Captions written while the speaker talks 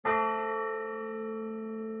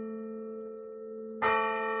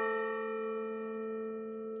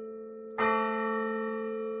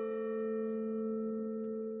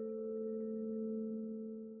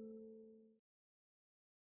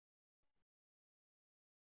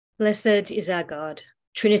Blessed is our God,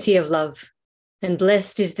 Trinity of love, and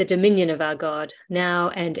blessed is the dominion of our God, now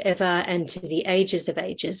and ever, and to the ages of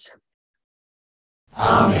ages.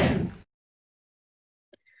 Amen.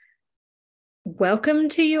 Welcome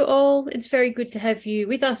to you all. It's very good to have you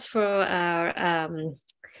with us for our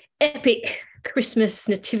epic Christmas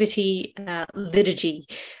Nativity liturgy.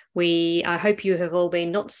 I hope you have all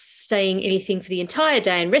been not saying anything for the entire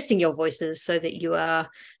day and resting your voices so that you are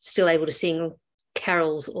still able to sing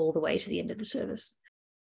carols all the way to the end of the service.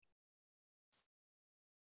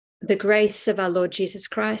 The grace of our Lord Jesus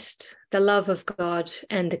Christ, the love of God,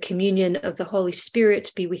 and the communion of the Holy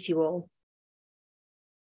Spirit be with you all.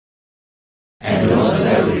 And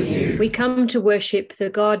also with you. We come to worship the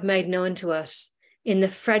God made known to us in the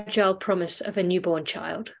fragile promise of a newborn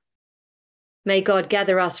child. May God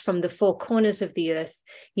gather us from the four corners of the earth,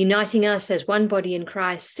 uniting us as one body in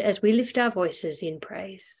Christ as we lift our voices in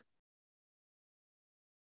praise.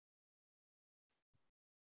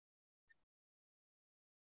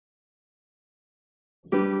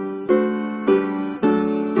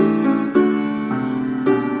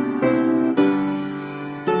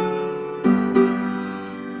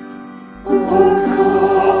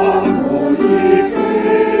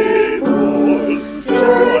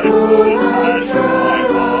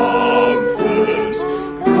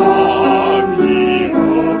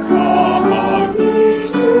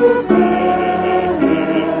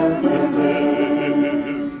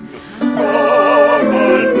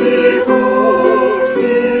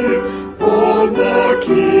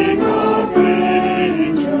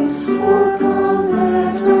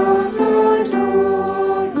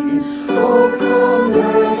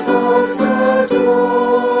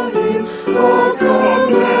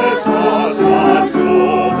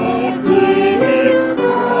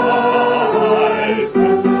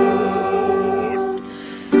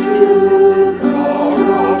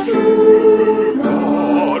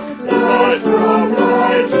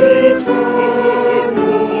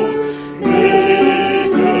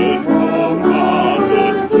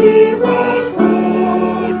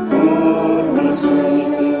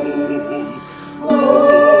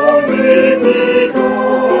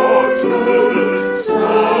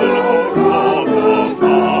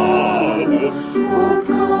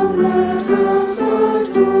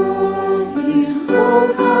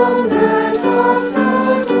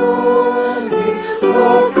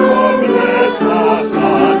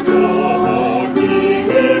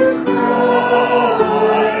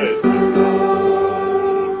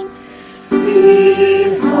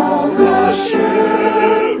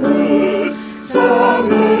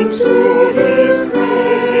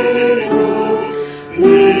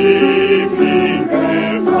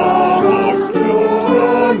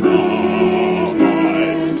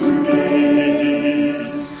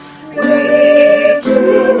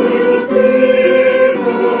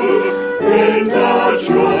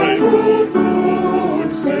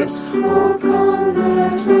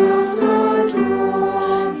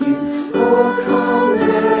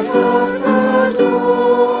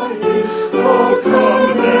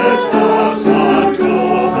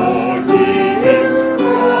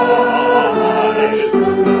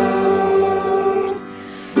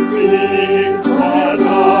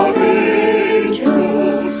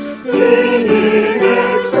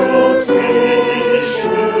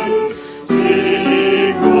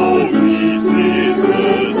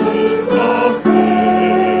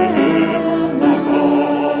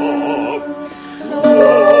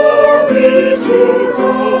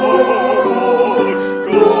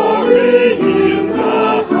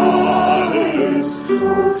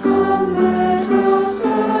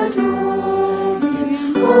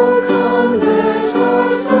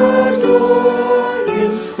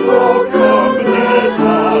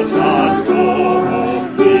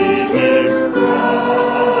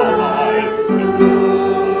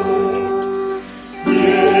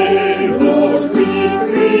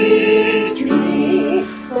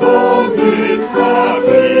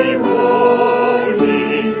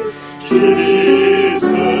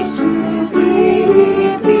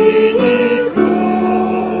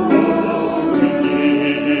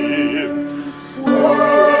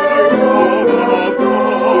 Word of the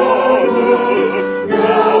Father.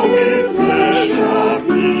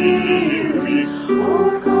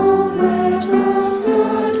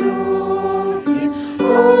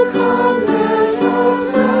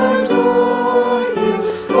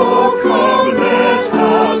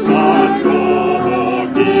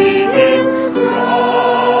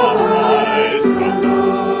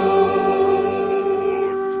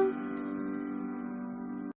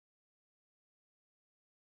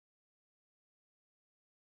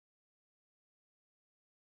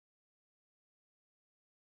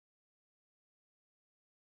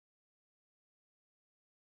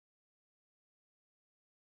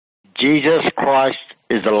 Jesus Christ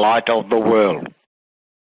is the light of the world.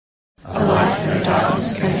 A light no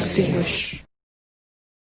darkness can extinguish.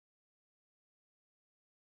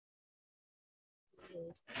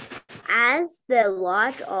 As the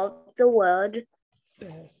light of the world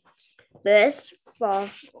bursts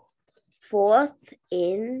forth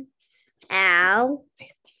in our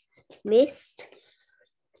midst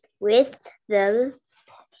with the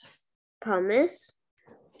promise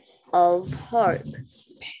of hope,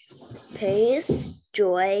 peace,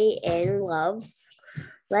 joy, and love,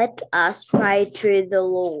 let us pray to the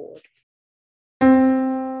Lord.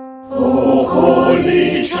 O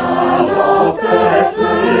Holy Child of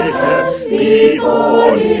Bethlehem, be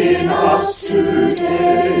born in us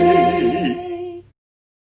today.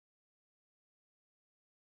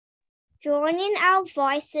 Joining our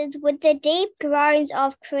voices with the deep groans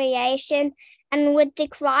of creation and with the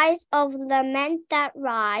cries of lament that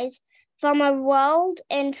rise from a world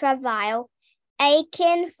in travail,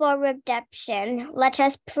 aching for redemption, let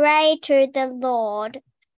us pray to the Lord.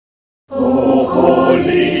 O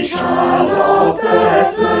Holy Child of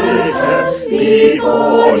Bethlehem, be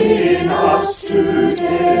born in us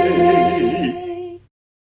today.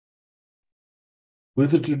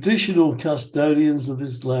 With the traditional custodians of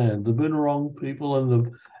this land, the Bunurong people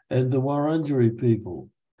and the Wurundjeri people,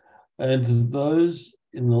 and those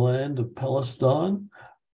in the land of Palestine,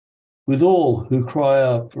 with all who cry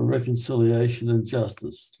out for reconciliation and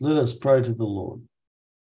justice, let us pray to the Lord.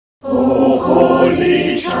 O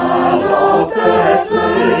Holy Child of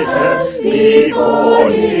Bethlehem, be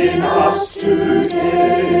born in us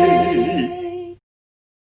today.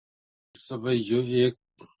 सबै यो एक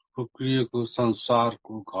प्रक्रियाको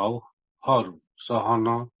संसारको घाउहरू सहन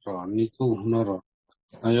र निको हुन र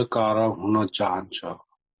नयाँकार हुन चाहन्छ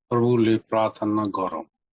प्रभुले प्रार्थना गरौँ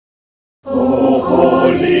O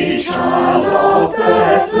Holy Child of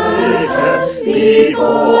Bethlehem, be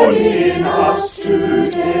born in us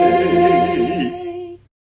today.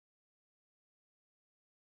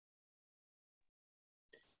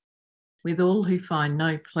 With all who find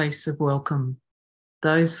no place of welcome,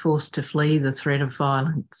 those forced to flee the threat of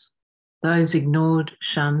violence, those ignored,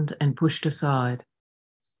 shunned, and pushed aside,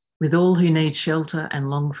 with all who need shelter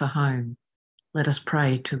and long for home, let us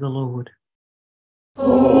pray to the Lord.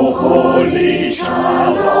 O Holy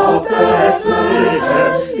Child of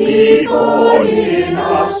Bethlehem, be born in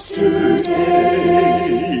us today.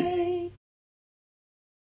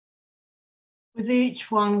 With each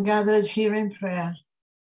one gathered here in prayer,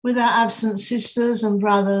 with our absent sisters and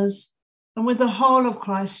brothers, and with the whole of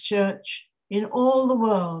Christ's Church in all the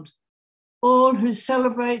world, all who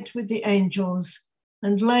celebrate with the angels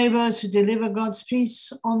and labour to deliver God's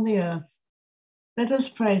peace on the earth, let us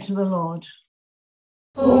pray to the Lord.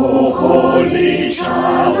 O Holy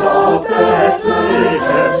Child of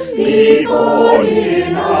Bethlehem, be born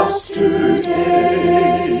in us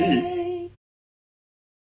today.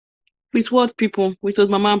 With what people? With what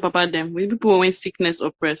mama and papa them? With people when sickness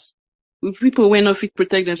oppress? With people when no fit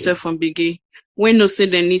protect themselves from biggie? When no say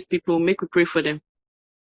they need people, make we pray for them.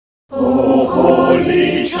 O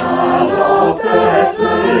Holy Child of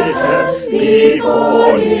Bethlehem, be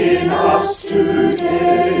born in us today.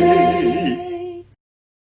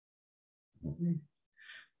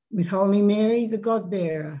 With Holy Mary, the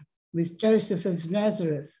God-bearer, with Joseph of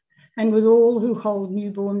Nazareth, and with all who hold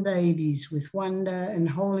newborn babies with wonder and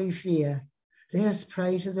holy fear, let us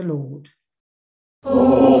pray to the Lord.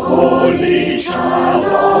 O Holy Child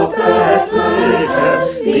of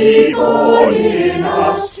Bethlehem, be born in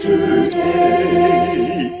us today.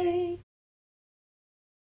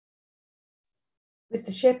 With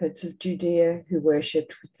the shepherds of Judea who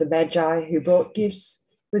worshipped, with the Magi who brought gifts,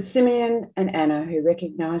 with Simeon and Anna who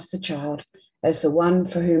recognized the child as the one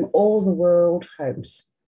for whom all the world hopes,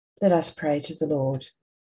 let us pray to the Lord.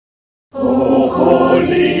 O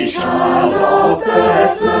Holy Child of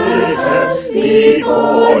Bethlehem, be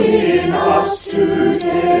born in us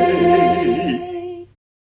today.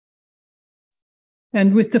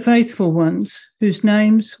 And with the faithful ones, whose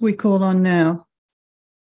names we call on now.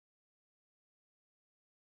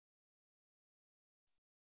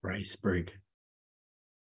 Ray Sprigg.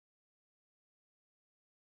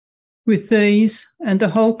 With these and the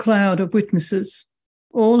whole cloud of witnesses,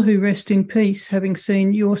 all who rest in peace, having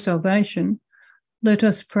seen your salvation, let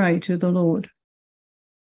us pray to the Lord.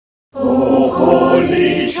 O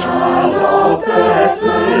Holy Child of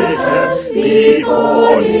Bethlehem, be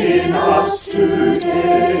born in us today.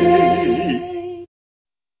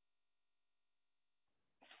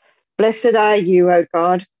 Blessed are you, O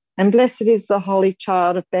God, and blessed is the Holy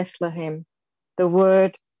Child of Bethlehem, the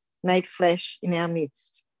Word made flesh in our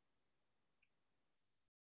midst.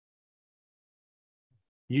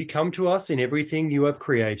 You come to us in everything you have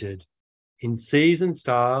created, in seas and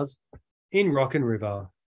stars, in rock and river.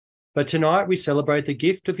 But tonight we celebrate the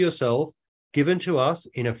gift of yourself given to us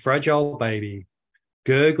in a fragile baby,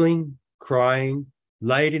 gurgling, crying,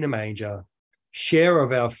 laid in a manger, share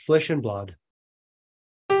of our flesh and blood.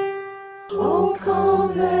 Oh,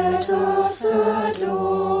 come, let us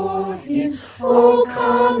adore him. Oh,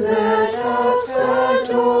 come, let us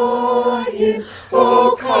adore him.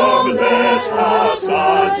 Oh, come, let us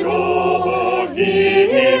adore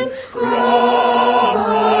him.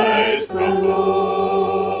 Christ the Lord.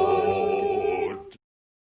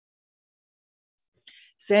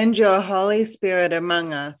 Send your Holy Spirit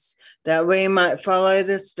among us, that we might follow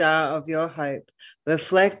the star of your hope,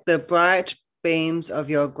 reflect the bright beams of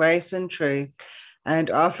your grace and truth,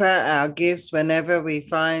 and offer our gifts whenever we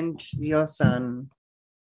find your Son.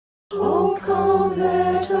 Oh, come,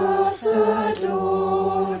 let us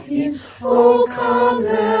adore him. Oh, come,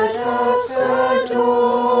 let us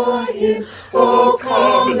adore him. Oh,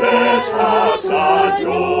 come, let us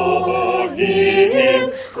adore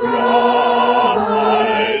him.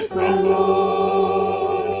 Christ the Lord.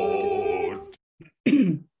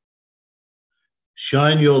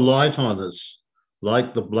 Shine your light on us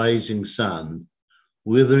like the blazing sun,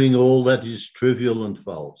 withering all that is trivial and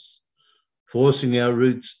false, forcing our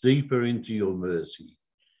roots deeper into your mercy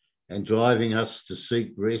and driving us to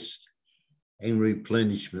seek rest and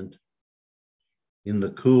replenishment in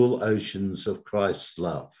the cool oceans of Christ's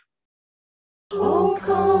love. Oh,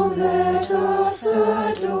 come, let us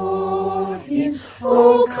adore him.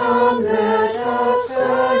 Oh, come, let us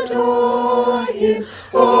adore him.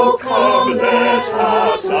 Oh, come, let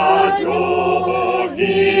us adore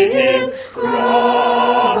him.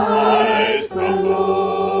 Christ the Lord.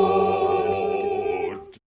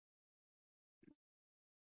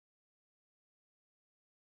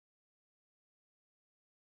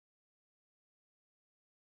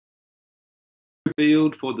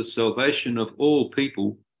 Revealed for the salvation of all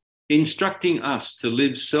people, instructing us to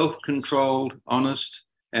live self-controlled, honest,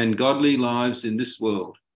 and godly lives in this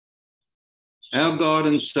world. Our God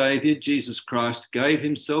and Saviour, Jesus Christ, gave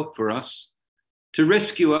himself for us to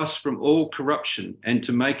rescue us from all corruption and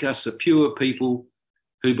to make us a pure people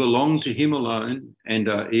who belong to him alone and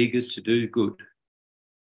are eager to do good.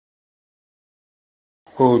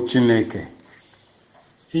 O Chineke,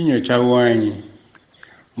 inyochawo anyị,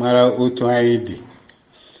 mara otu anyị dị,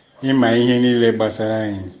 ịma ihe niile gbasara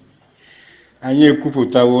anyị. Anyị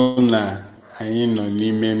ekwupụtawo na anyị nọ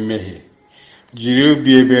n'ime mmehie. Jiri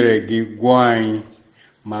obi ebere gị gwọọ anyị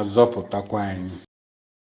ma zọpụtakwa anyị.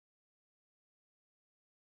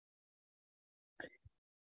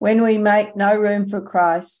 When we make no room for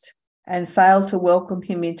Christ and fail to welcome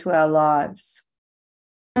him into our lives.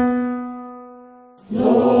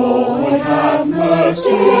 Lord, have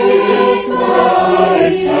mercy.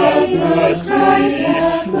 Christ, have mercy.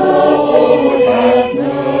 Lord, have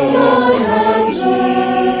mercy.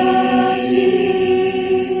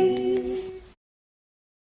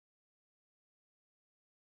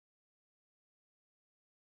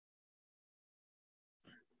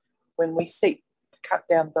 When we seek to cut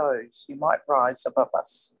down those who might rise above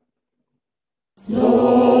us.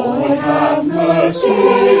 Lord, have mercy.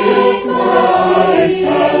 Christ,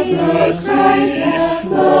 have mercy.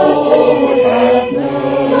 Lord, have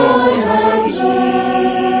mercy.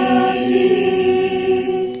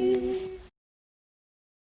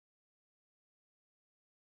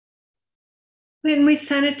 When we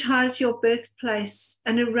sanitize your birthplace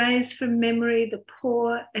and erase from memory the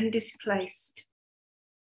poor and displaced.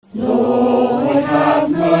 Lord,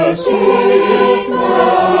 have mercy.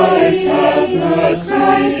 Christ, have mercy.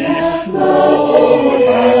 Lord,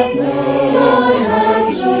 have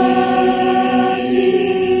mercy.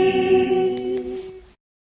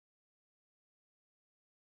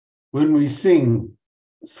 When we sing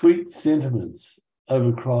sweet sentiments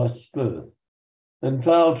over Christ's birth and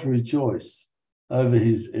fail to rejoice over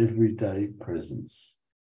his everyday presence.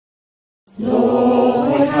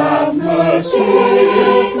 Lord, have mercy.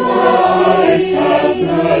 Christ, have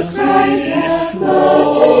mercy.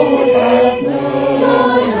 Lord, have mercy.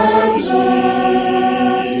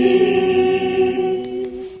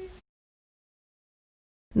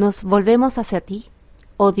 Nos volvemos hacia ti,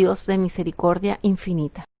 oh Dios de misericordia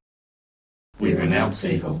infinita. We renounce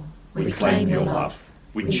evil. We claim your love.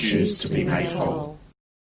 We choose to be made whole.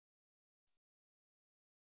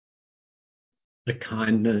 The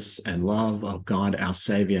kindness and love of God our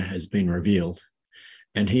Saviour has been revealed,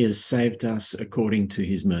 and he has saved us according to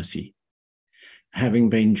his mercy. Having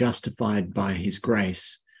been justified by his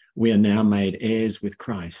grace, we are now made heirs with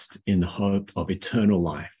Christ in the hope of eternal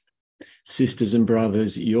life. Sisters and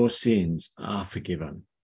brothers, your sins are forgiven.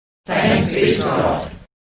 Thanks be to God.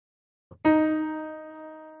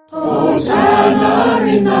 Hosanna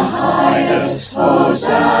in the highest,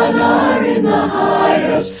 Hosanna in the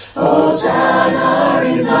highest, Hosanna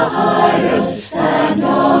in the highest, and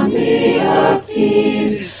on the earth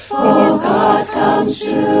peace. For God comes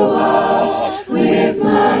to us with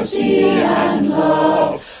mercy and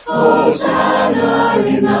love. Hosanna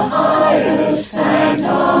in the highest, and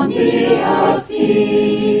on the earth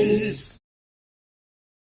peace.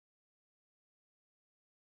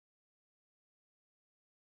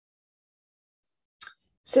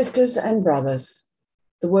 Sisters and brothers,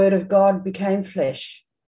 the word of God became flesh,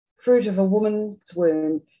 fruit of a woman's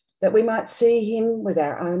womb, that we might see him with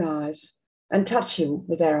our own eyes and touch him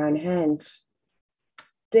with our own hands.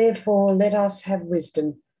 Therefore, let us have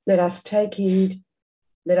wisdom, let us take heed,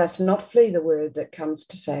 let us not flee the word that comes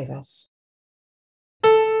to save us.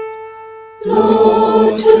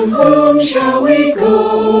 Lord, to whom shall we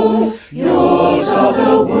go? Yours are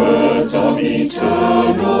the words of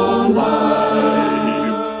eternal life.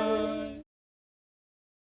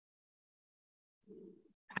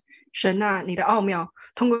 神啊，你的奥妙，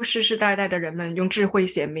通过世世代代的人们用智慧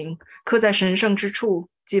显明，刻在神圣之处，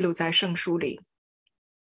记录在圣书里。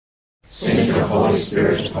Send your Holy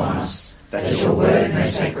Spirit upon us, that your word may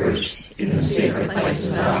take root in the secret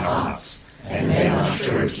places of our hearts, and bear much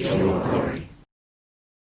fruit to your glory.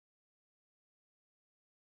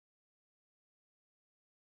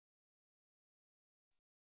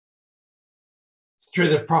 Through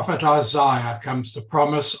the prophet Isaiah comes the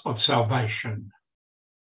promise of salvation.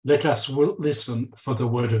 Let us listen for the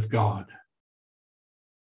word of God.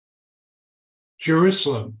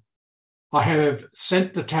 Jerusalem, I have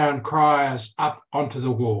sent the town criers up onto the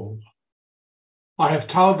wall. I have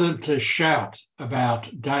told them to shout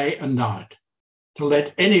about day and night, to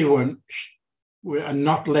let anyone and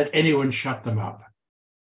not let anyone shut them up.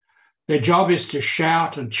 Their job is to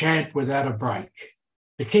shout and chant without a break,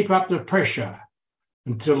 to keep up the pressure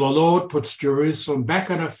until the Lord puts Jerusalem back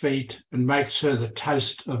on her feet and makes her the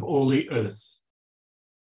toast of all the earth.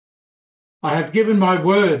 I have given my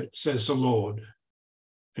word, says the Lord,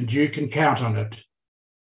 and you can count on it.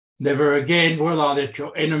 Never again will I let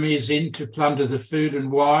your enemies in to plunder the food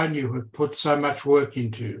and wine you have put so much work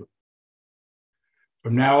into.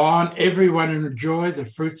 From now on, everyone will enjoy the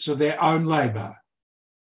fruits of their own labour.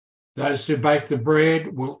 Those who bake the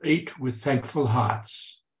bread will eat with thankful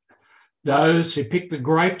hearts. Those who pick the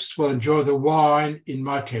grapes will enjoy the wine in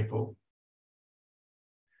my temple.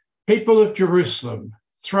 People of Jerusalem,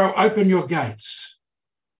 throw open your gates.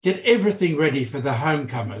 Get everything ready for the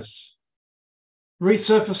homecomers.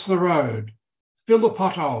 Resurface the road, fill the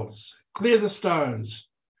potholes, clear the stones,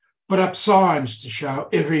 put up signs to show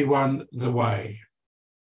everyone the way.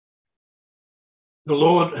 The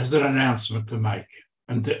Lord has an announcement to make,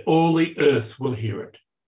 and all the earth will hear it.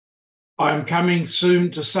 I am coming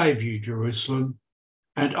soon to save you, Jerusalem,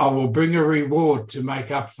 and I will bring a reward to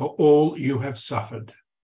make up for all you have suffered.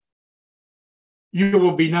 You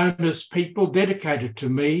will be known as people dedicated to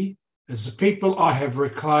me, as the people I have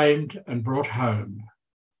reclaimed and brought home.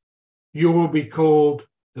 You will be called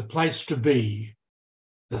the place to be,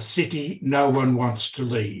 the city no one wants to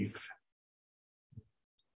leave.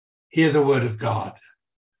 Hear the word of God.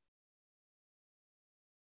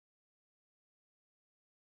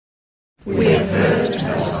 We have heard and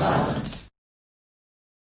are silent.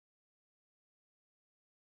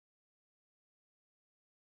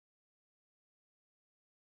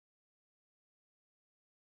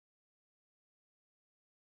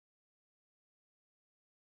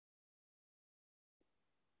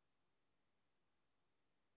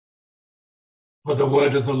 For the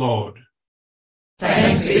word of the Lord.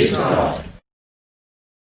 Thanks be to God.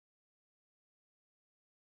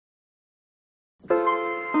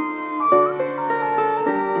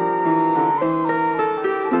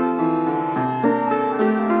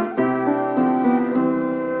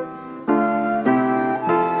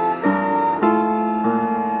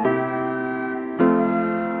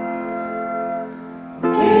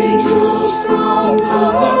 Angels from the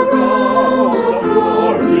realms of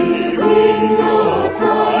glory ring your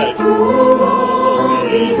cry through all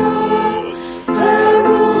the earth.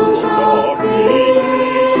 Heralds of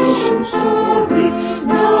creation's story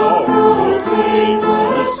now proclaim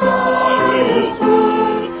Messiah's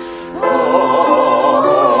birth. Oh,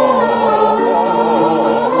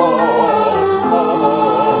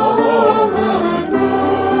 and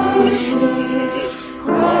worship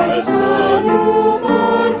Christ the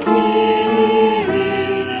newborn King.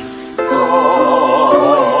 Oh,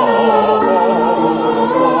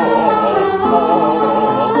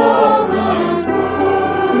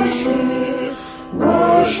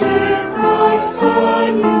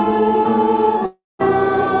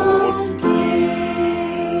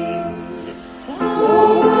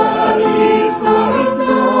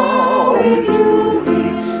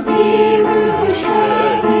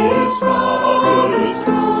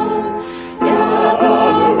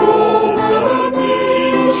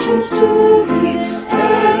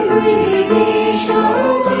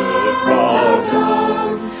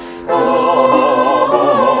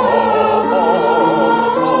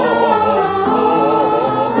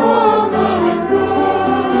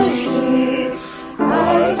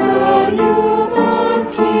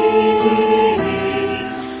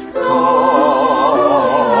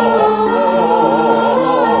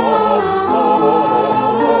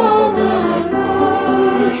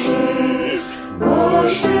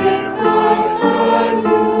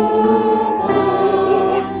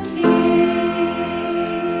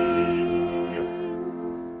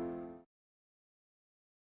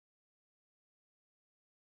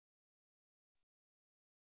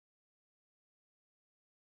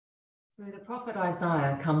 Through the prophet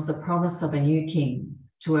Isaiah comes the promise of a new king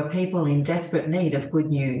to a people in desperate need of good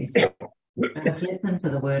news. Let us listen to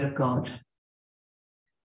the word of God.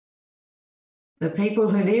 The people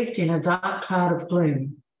who lived in a dark cloud of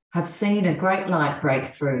gloom have seen a great light break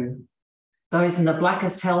through. Those in the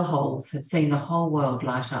blackest hellholes have seen the whole world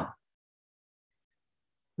light up.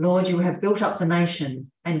 Lord, you have built up the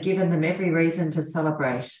nation and given them every reason to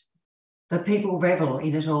celebrate. The people revel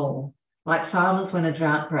in it all, like farmers when a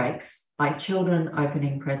drought breaks, like children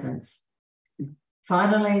opening presents.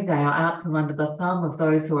 Finally, they are out from under the thumb of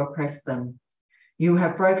those who oppress them. You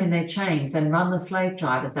have broken their chains and run the slave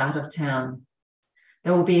drivers out of town.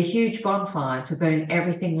 There will be a huge bonfire to burn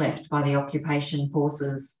everything left by the occupation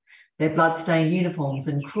forces. Their blood-stained uniforms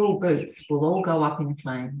and cruel boots will all go up in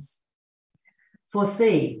flames. For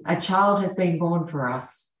see, a child has been born for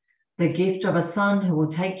us, the gift of a son who will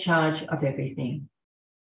take charge of everything.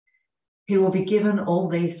 He will be given all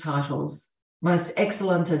these titles: Most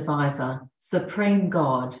Excellent Advisor, Supreme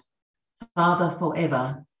God, Father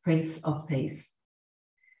forever, Prince of Peace.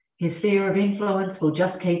 His sphere of influence will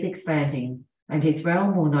just keep expanding, and his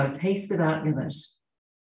realm will know peace without limit.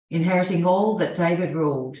 Inheriting all that David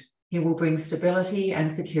ruled, he will bring stability and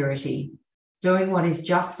security. Doing what is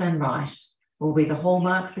just and right will be the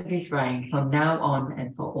hallmarks of his reign from now on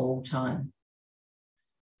and for all time.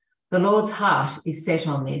 The Lord's heart is set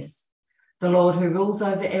on this. The Lord who rules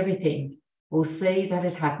over everything will see that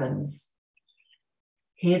it happens.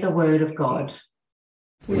 Hear the word of God.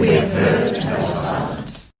 We have heard and are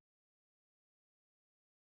silent.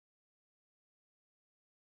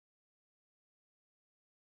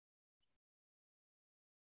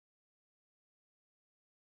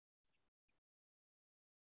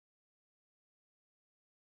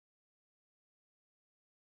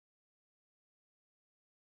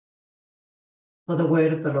 For the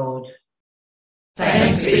word of the Lord.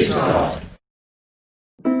 Thanks be to God.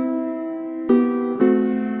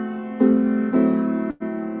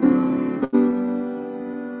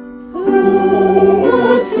 Who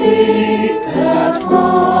would think that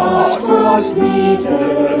what was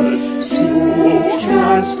needed to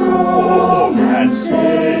transform and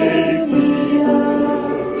save the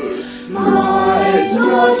earth might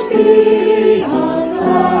not be a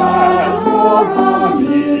plan or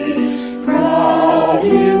army, proud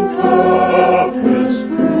in purpose,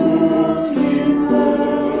 proved in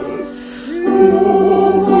worth? Who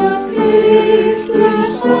would think,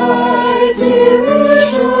 despite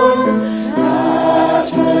derision, that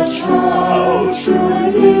a child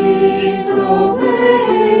should lead the way?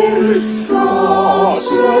 God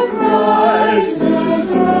surprises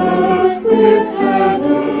earth with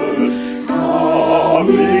heaven,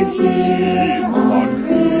 coming here on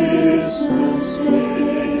Christmas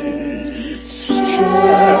Day.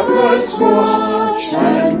 Shepherds watch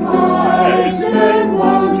and wise men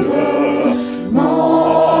wonder,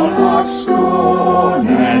 monarchs scorn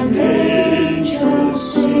and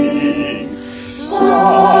angels sing.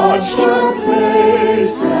 Such a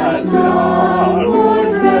place as none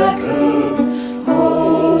would reckon,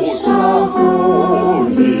 hosts are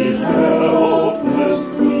holy, helplessly.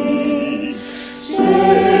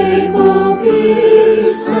 Stable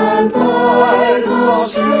beasts and by no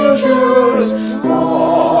strangers,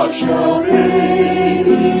 watch a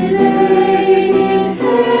baby laid in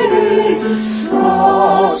hay.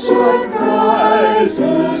 God surprises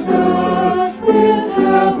earth with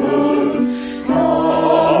heaven,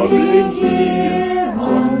 coming here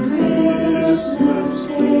on Christmas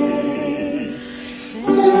Day.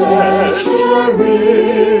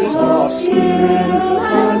 Centuries of skill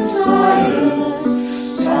and science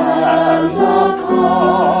stand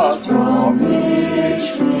apart from which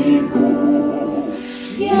we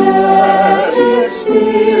move, yet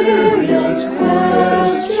experience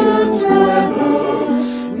questions whether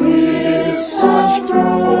with such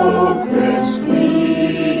progress we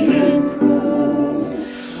improve.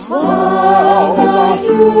 While the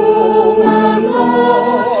human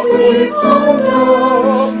lot we ponder,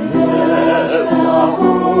 lest our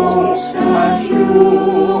hopes and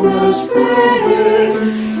humors fade,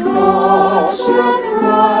 God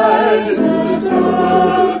surprises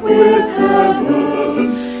earth with heaven,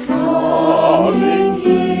 coming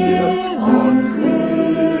here on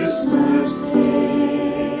Christmas Day.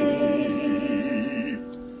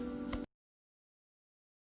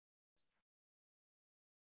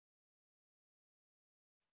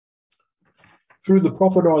 Through the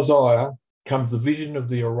prophet Isaiah comes the vision of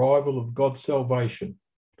the arrival of God's salvation.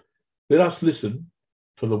 Let us listen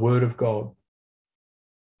to the word of God.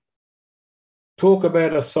 Talk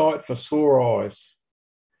about a sight for sore eyes.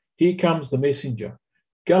 Here comes the messenger,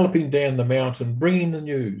 galloping down the mountain, bringing the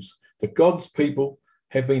news. that God's people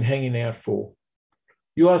have been hanging out for.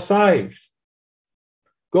 You are saved.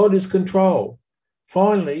 God is control.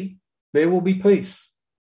 Finally, there will be peace.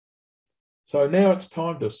 So now it's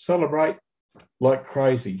time to celebrate like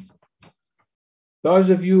crazy. Those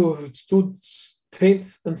of you who have stood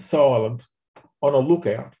tense and silent on a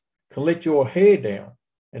lookout can let your hair down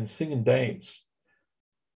and sing and dance.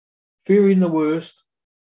 Fearing the worst,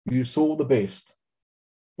 you saw the best,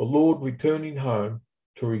 the Lord returning home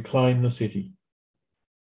to reclaim the city.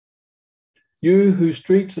 You whose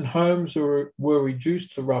streets and homes were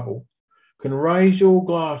reduced to rubble can raise your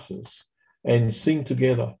glasses and sing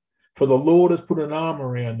together, for the Lord has put an arm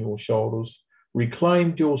around your shoulders,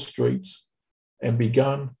 reclaimed your streets, and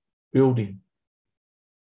begun building.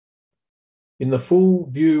 In the full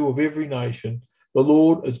view of every nation, the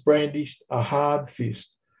Lord has brandished a hard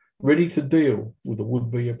fist, ready to deal with the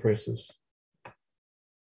would-be oppressors.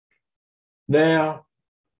 Now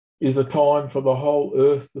is a time for the whole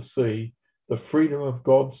earth to see the freedom of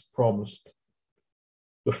God's promised,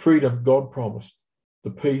 the freedom God promised,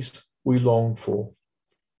 the peace we long for.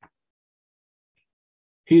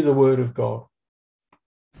 Hear the word of God.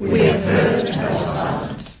 We have heard and are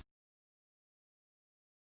silent.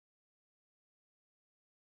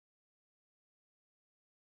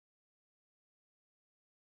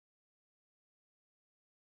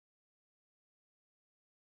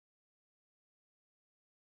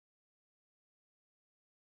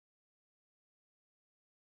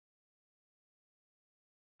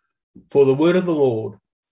 For the word of the Lord.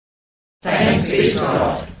 Thanks be to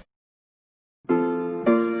God.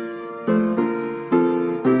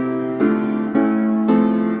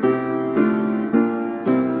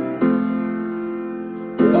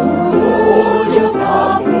 Lord, your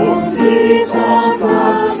powerful deeds of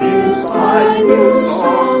love inspire new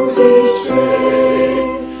songs each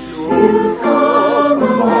day. You've come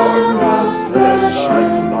among us, flesh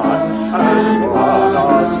and blood, and brought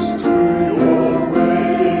us to your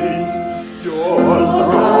ways. Your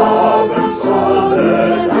love is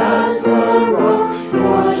solid as the rock,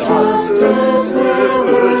 your justice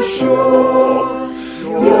ever sure.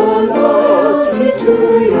 Your loyalty to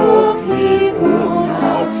your people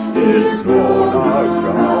now is known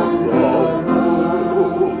around the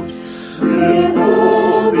world. With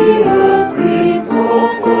all the earth we pour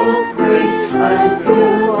forth praise and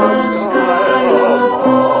fill the sky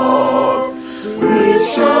above with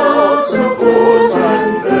shouts, applause,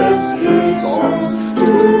 and festive songs to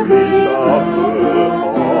greet the birth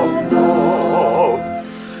of love.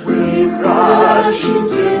 With flashing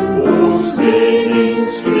cymbals, ringing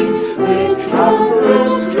strings, with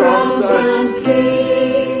trumpets, drums, and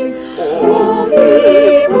keys, all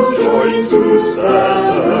people join to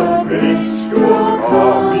celebrate your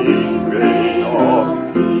coming reign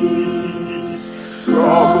of peace.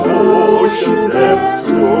 From ocean depth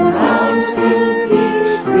to mountain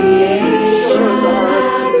peak, creation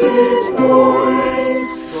adds its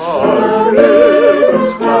voice. The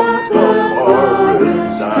rivers clap, the forest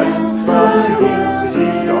sighs, the hills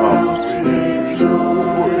erupt with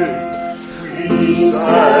joy. We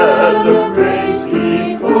celebrate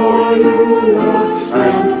before you, Lord,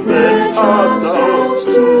 and pledge ourselves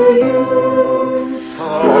to you.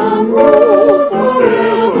 Come, rule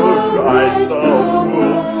forever, right the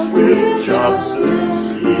world with justice,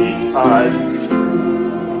 peace, and truth.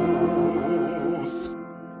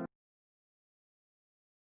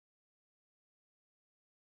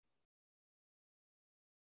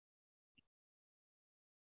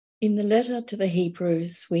 In the letter to the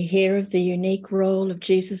Hebrews, we hear of the unique role of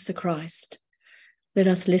Jesus the Christ. Let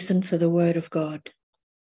us listen for the word of God.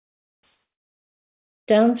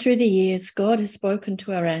 Down through the years, God has spoken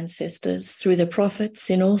to our ancestors through the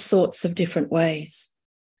prophets in all sorts of different ways.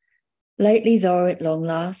 Lately, though, at long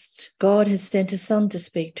last, God has sent a Son to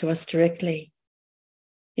speak to us directly.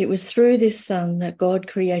 It was through this Son that God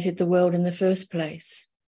created the world in the first place,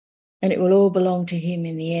 and it will all belong to him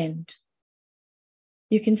in the end.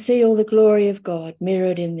 You can see all the glory of God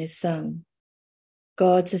mirrored in this Son.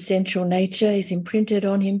 God's essential nature is imprinted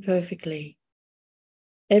on him perfectly.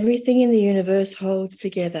 Everything in the universe holds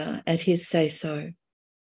together at his say-so.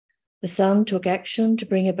 The Son took action to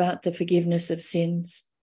bring about the forgiveness of sins,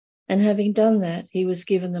 and having done that, he was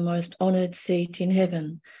given the most honoured seat in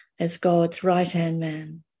heaven as God's right-hand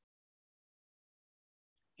man.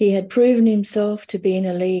 He had proven himself to be in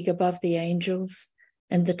a league above the angels,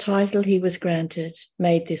 and the title he was granted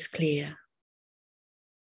made this clear.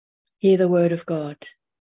 Hear the word of God.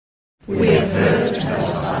 We have heard and are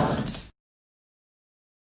silent.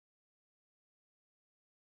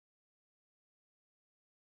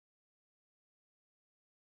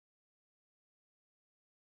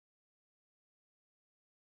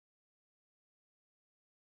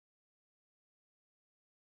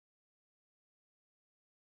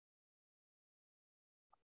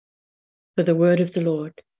 For the word of the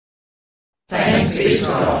Lord. Thanks be to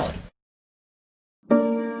God.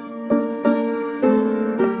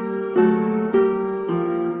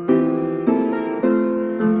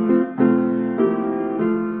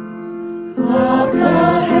 Hark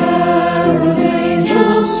the herald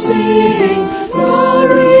angels sing,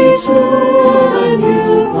 glory to the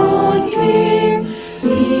newborn King.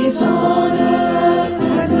 Peace on earth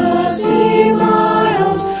and mercy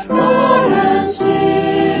mild, God and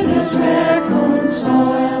sinners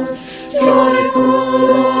reconciled.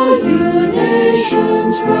 Joyful all you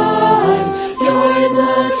nations rise, join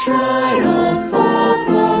the triumph of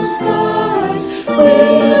the skies.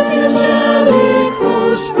 With angelic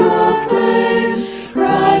host proclaim,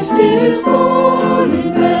 Christ is born in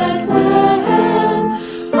Bethlehem.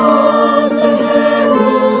 Hark the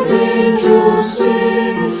herald angels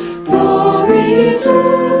sing, glory to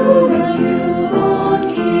the newborn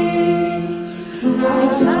King.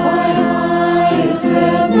 Christ my eyes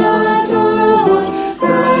have not adored,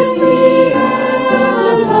 Christ the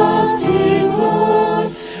everlasting Lord.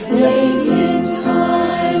 Late in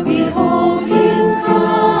time behold him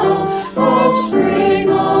come, offspring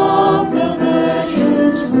of the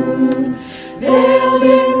Virgin's womb. Veiled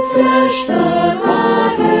in flesh the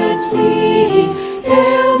Godhead see,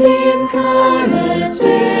 hail the incarnate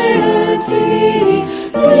deity.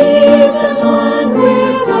 Pleased as one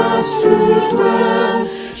with us to dwell,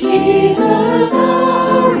 Jesus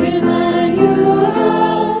our Emmanuel.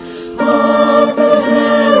 Hark the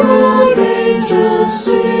herald angels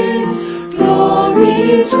sing,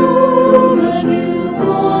 glory to the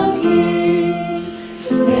newborn King.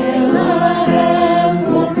 Bethlehem,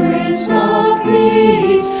 O Prince of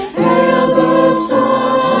Peace, hail the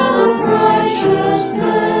Son of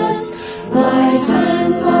Righteousness. Light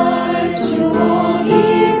and life to all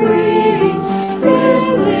he brings,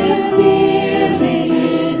 rest with healing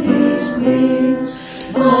in his wings.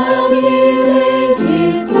 Mild he lays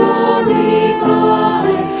his glory by,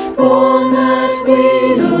 born that we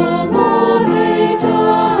no more may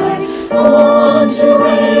die, born to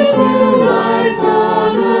raise new life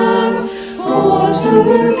on earth, born to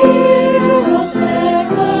give a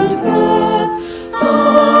second birth.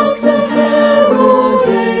 Hark the herald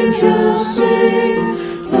angels sing,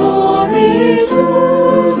 glory to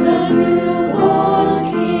the newborn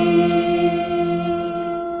King.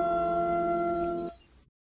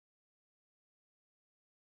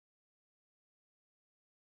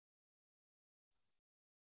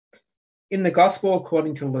 In the Gospel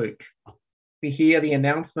according to Luke, we hear the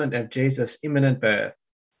announcement of Jesus' imminent birth.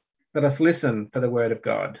 Let us listen for the word of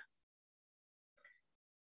God.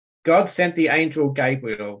 God sent the angel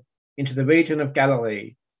Gabriel into the region of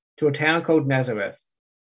Galilee to a town called Nazareth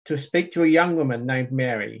to speak to a young woman named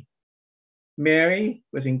Mary. Mary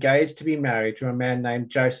was engaged to be married to a man named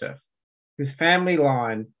Joseph, whose family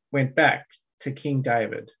line went back to King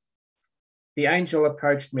David. The angel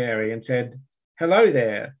approached Mary and said, "Hello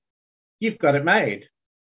there. You've got it made.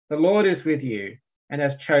 The Lord is with you and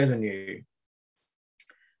has chosen you."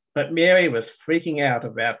 But Mary was freaking out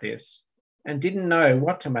about this and didn't know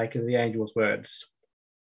what to make of the angel's words.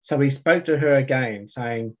 So he spoke to her again,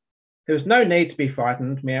 saying, "There's no need to be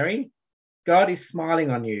frightened, Mary. God is smiling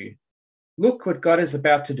on you. Look what God is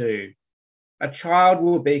about to do. A child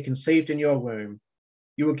will be conceived in your womb.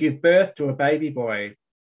 You will give birth to a baby boy,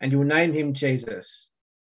 and you will name him Jesus.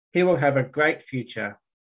 He will have a great future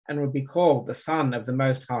and will be called the Son of the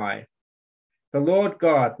Most High. The Lord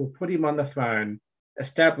God will put him on the throne,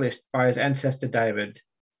 established by his ancestor David.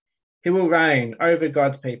 He will reign over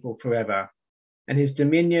God's people forever, and his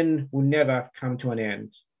dominion will never come to an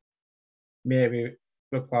end." Mary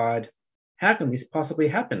replied, "How can this possibly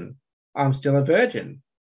happen? I'm still a virgin."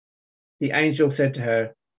 The angel said to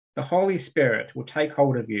her, "The Holy Spirit will take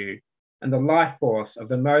hold of you, and the life force of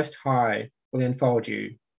the Most High will enfold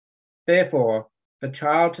you. Therefore, the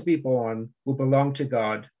child to be born will belong to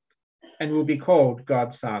God and will be called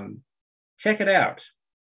God's Son. Check it out.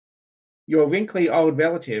 Your wrinkly old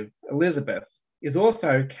relative, Elizabeth, is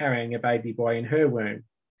also carrying a baby boy in her womb.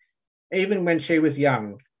 Even when she was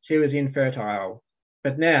young, she was infertile,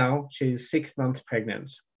 but now she is 6 months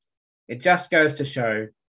pregnant. It just goes to show,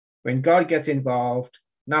 when God gets involved,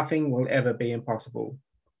 nothing will ever be impossible."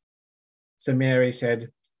 So Mary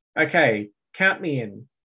said, "Okay, count me in.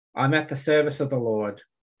 I'm at the service of the Lord.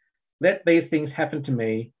 Let these things happen to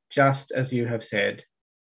me just as you have said."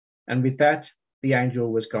 And with that, the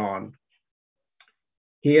angel was gone.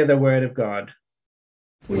 Hear the word of God.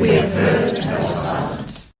 We have heard and are silent.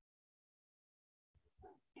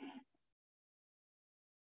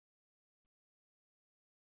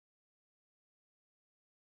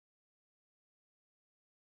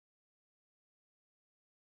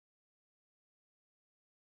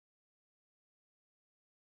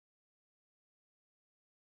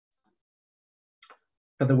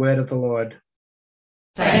 for the word of the Lord.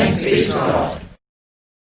 Thanks be to God.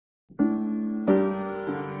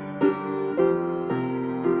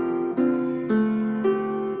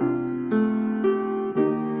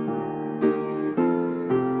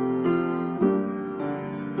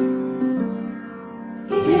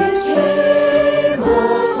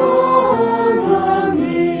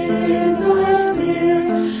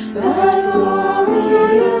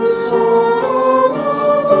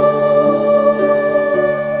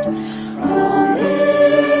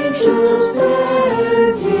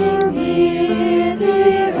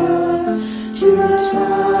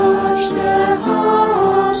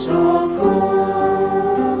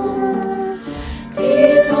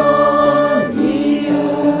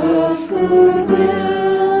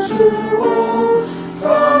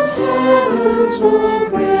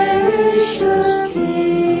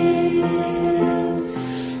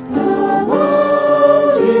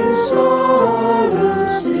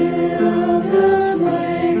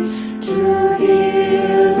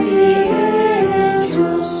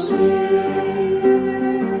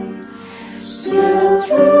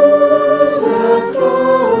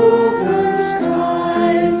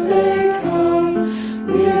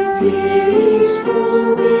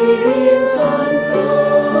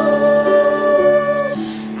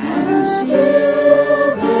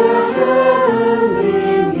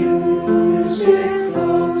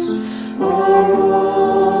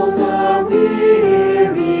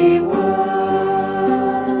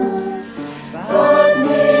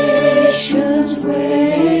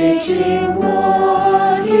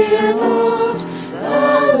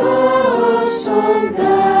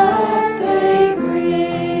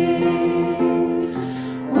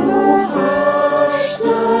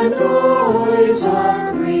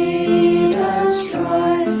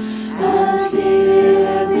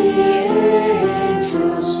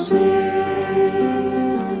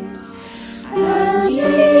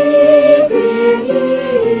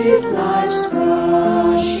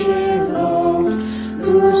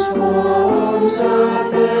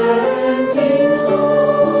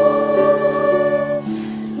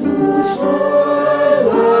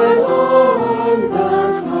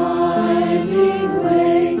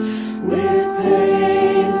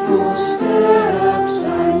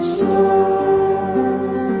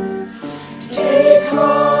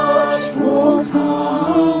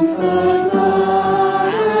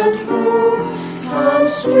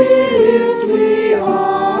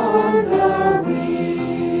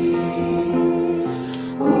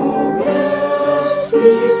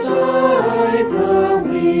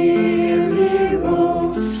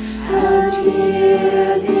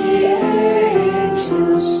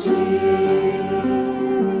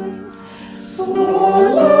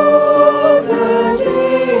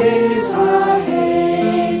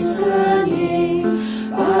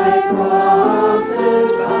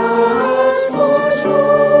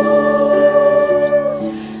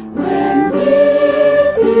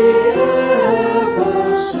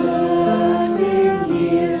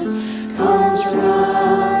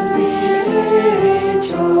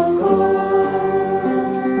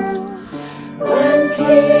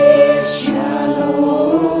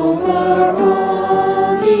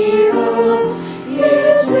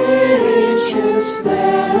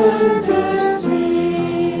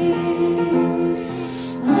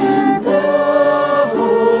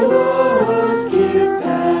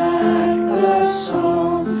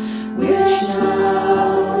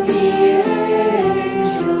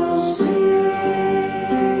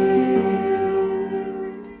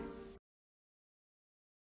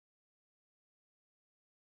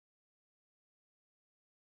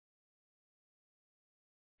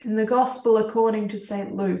 In the Gospel according to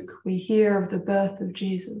St. Luke, we hear of the birth of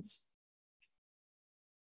Jesus.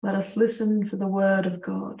 Let us listen for the word of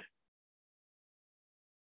God.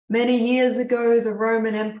 Many years ago, the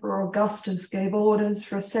Roman Emperor Augustus gave orders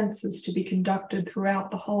for a census to be conducted throughout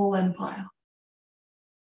the whole empire.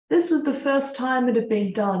 This was the first time it had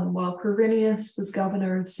been done while Quirinius was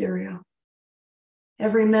governor of Syria.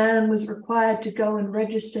 Every man was required to go and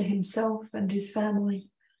register himself and his family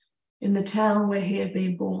in the town where he had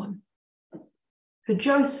been born. For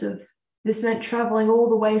Joseph, this meant traveling all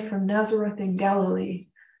the way from Nazareth in Galilee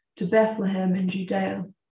to Bethlehem in Judea.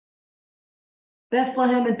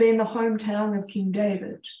 Bethlehem had been the hometown of King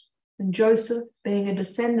David, and Joseph, being a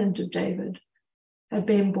descendant of David, had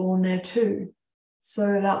been born there too,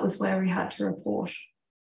 so that was where he had to report.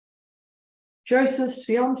 Joseph's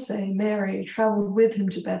fiancée, Mary, traveled with him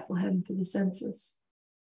to Bethlehem for the census.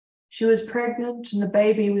 She was pregnant and the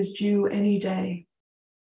baby was due any day.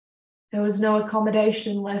 There was no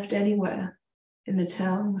accommodation left anywhere, in the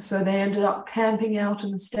town, so they ended up camping out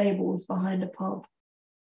in the stables behind a pub.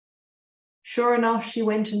 Sure enough, she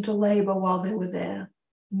went into labor while they were there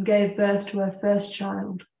and gave birth to her first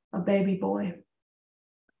child, a baby boy.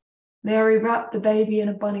 Mary wrapped the baby in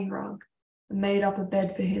a bunny rug and made up a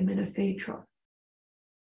bed for him in a feed trough.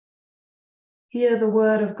 Hear the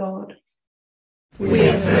word of God. We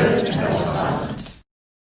have heard and are silent.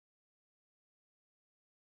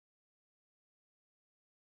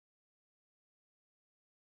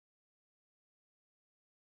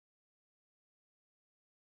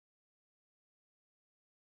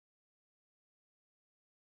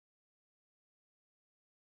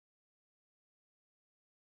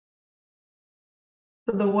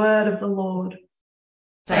 For the word of the Lord.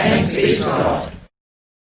 Thanks be to God.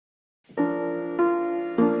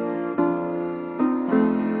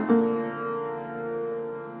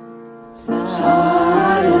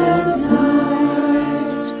 Silent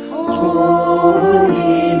night,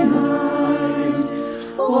 holy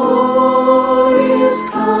night, all is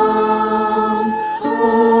calm,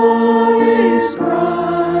 all is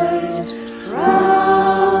bright,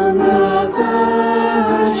 round the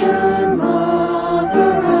Virgin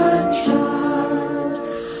Mother and Child,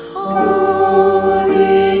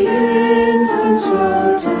 holy infant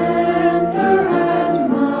so tender and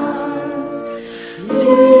mild,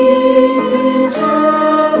 sleep in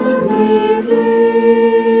heavenly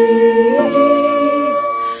peace,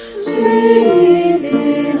 sleep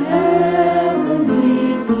in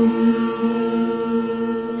heavenly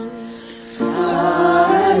peace.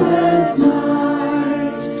 Silent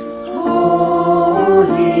night,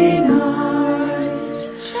 holy night,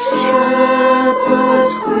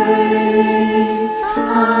 shepherds quake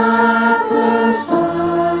at the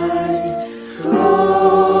sight,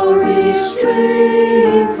 glory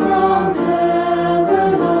stream from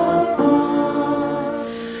heaven afar,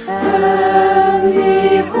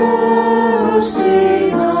 heavenly hosts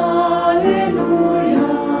sing Alleluia.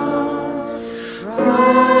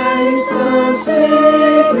 Christ the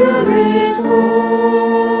Savior is born,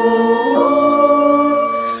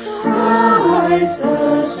 Christ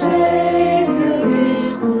the Savior is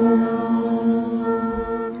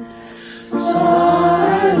born.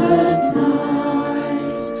 Silent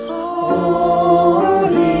night,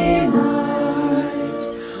 holy night,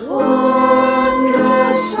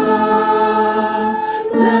 wondrous star,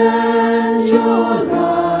 lend your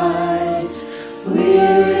light,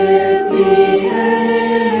 with the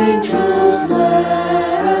angels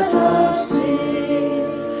let us sing,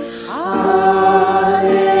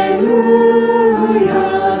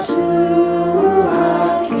 Alleluia to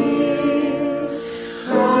our King.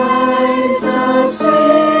 Christ our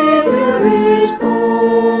Savior is born,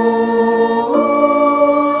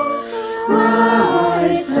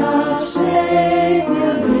 Christ our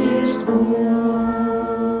Savior is born.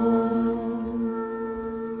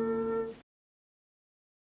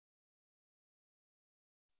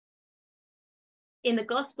 In the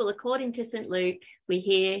Gospel according to St. Luke, we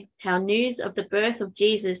hear how news of the birth of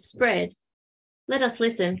Jesus spread. Let us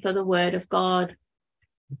listen for the word of God.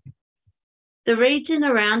 The region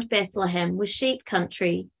around Bethlehem was sheep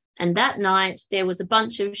country, and that night there was a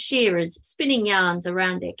bunch of shearers spinning yarns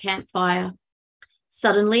around their campfire.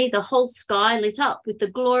 Suddenly the whole sky lit up with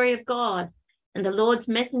the glory of God, and the Lord's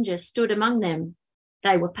messenger stood among them.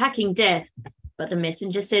 They were packing death, but the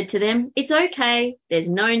messenger said to them, "It's okay, there's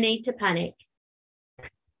no need to panic.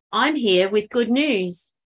 I'm here with good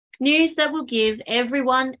news, news that will give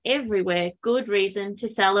everyone everywhere good reason to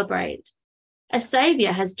celebrate. A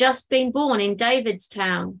Saviour has just been born in David's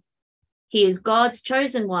town. He is God's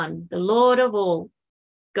chosen one, the Lord of all.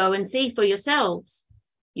 Go and see for yourselves.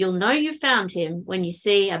 You'll know you found him when you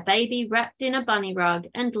see a baby wrapped in a bunny rug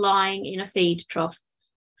and lying in a feed trough."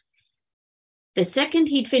 The second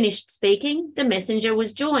he'd finished speaking, the messenger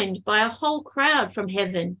was joined by a whole crowd from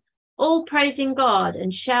heaven, all praising God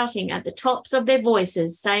and shouting at the tops of their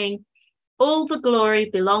voices, saying, "All the glory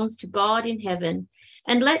belongs to God in heaven,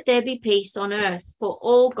 and let there be peace on earth for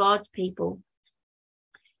all God's people."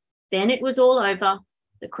 Then it was all over.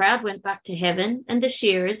 The crowd went back to heaven, and the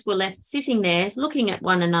shearers were left sitting there looking at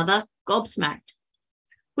one another, gobsmacked.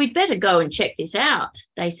 "We'd better go and check this out,"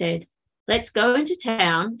 they said. "Let's go into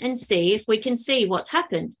town and see if we can see what's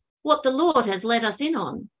happened, what the Lord has let us in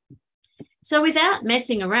on." So without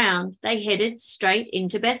messing around, they headed straight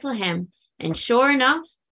into Bethlehem, and sure enough,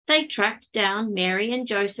 they tracked down Mary and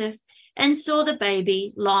Joseph and saw the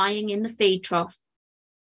baby lying in the feed trough.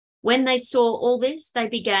 When they saw all this, they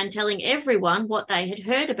began telling everyone what they had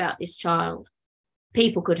heard about this child.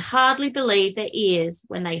 People could hardly believe their ears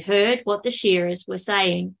when they heard what the shearers were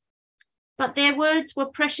saying. But their words were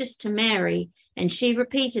precious to Mary, and she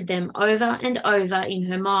repeated them over and over in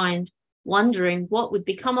her mind, wondering what would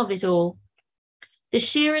become of it all. The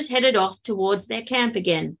shearers headed off towards their camp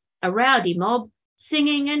again, a rowdy mob,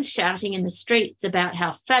 singing and shouting in the streets about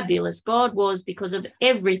how fabulous God was because of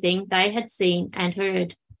everything they had seen and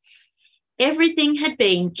heard. Everything had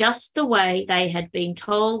been just the way they had been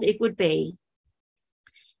told it would be.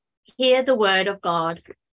 Hear the word of God.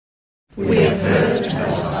 We have heard and are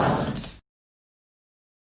silent.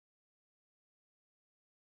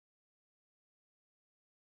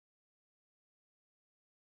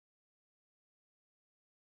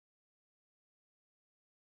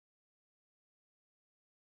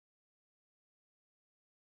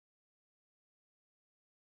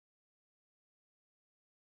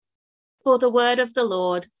 For the word of the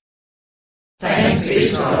Lord. Thanks be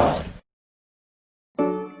to God.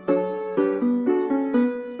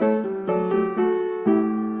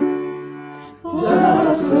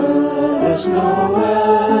 The first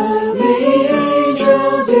Noel, the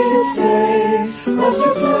angel did say, as to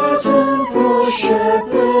certain poor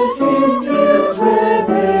shepherds in fields where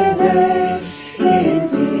they lay, in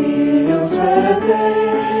fields where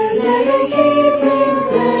they lay, keeping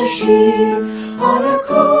their sheep on a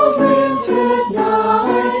cold winter's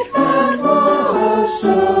night that was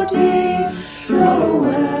so deep.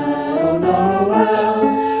 Noel, Noel,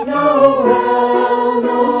 Noel,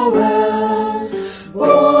 Noel,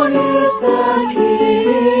 born is the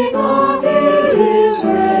King of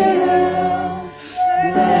Israel.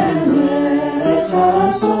 Then let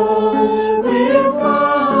us all with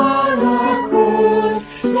one accord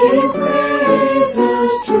sing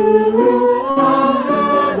praises to our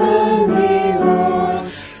heavenly Lord,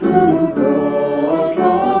 who brought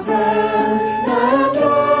forth heaven and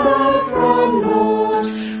earth from naught,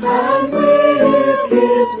 and with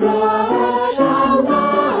his blood our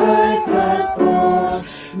life has bought.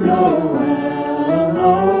 Noel,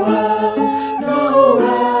 Noel,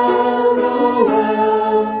 Noel,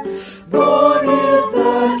 Noel, born is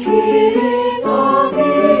the King of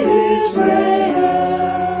Israel.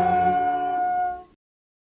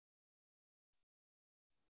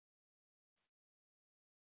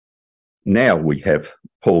 Now we have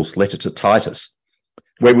Paul's letter to Titus,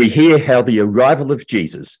 where we hear how the arrival of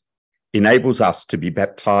Jesus enables us to be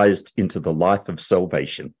baptized into the life of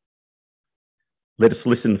salvation. Let us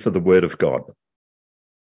listen for the word of God.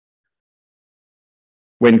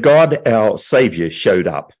 When God, our Saviour, showed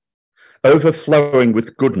up, overflowing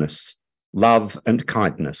with goodness, love, and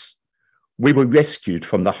kindness, we were rescued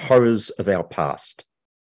from the horrors of our past.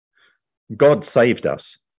 God saved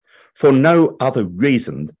us for no other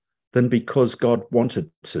reason than because God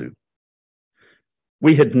wanted to.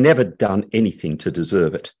 We had never done anything to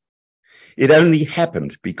deserve it. It only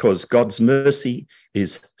happened because God's mercy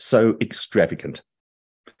is so extravagant.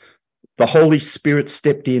 The Holy Spirit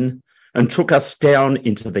stepped in and took us down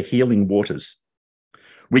into the healing waters.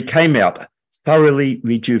 We came out thoroughly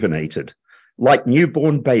rejuvenated, like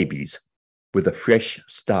newborn babies, with a fresh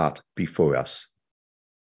start before us.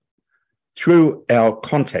 Through our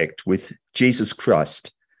contact with Jesus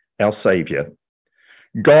Christ, our Saviour,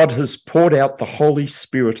 God has poured out the Holy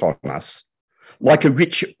Spirit on us like a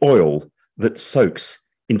rich oil that soaks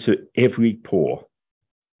into every pore.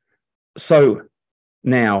 So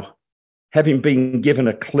now, having been given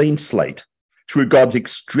a clean slate through God's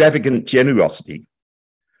extravagant generosity,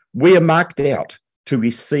 we are marked out to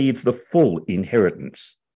receive the full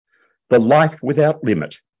inheritance, the life without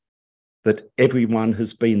limit that everyone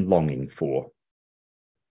has been longing for.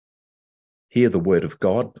 Hear the word of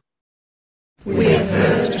God. We have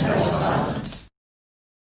heard and are silent.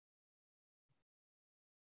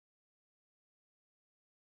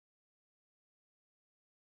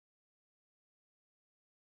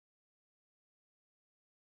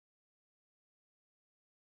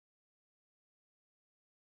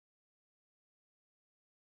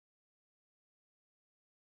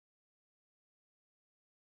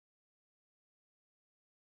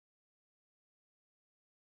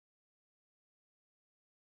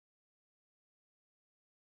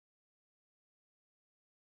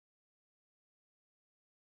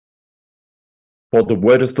 For the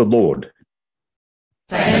word of the Lord.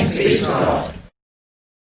 Thanks be to God.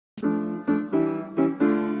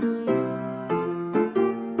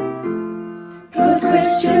 Good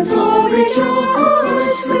Christians, all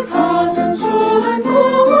rejoice with heart and soul and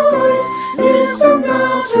voice. Listen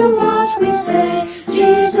now to what we say.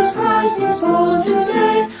 Jesus Christ is born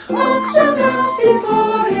today. Ox and ass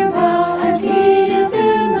before him bow, and he is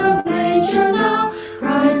in the manger now.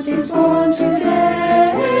 Christ is born today.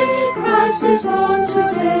 Christ is born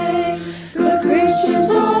today. Good Christians,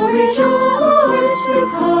 all rejoice with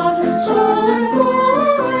heart and soul and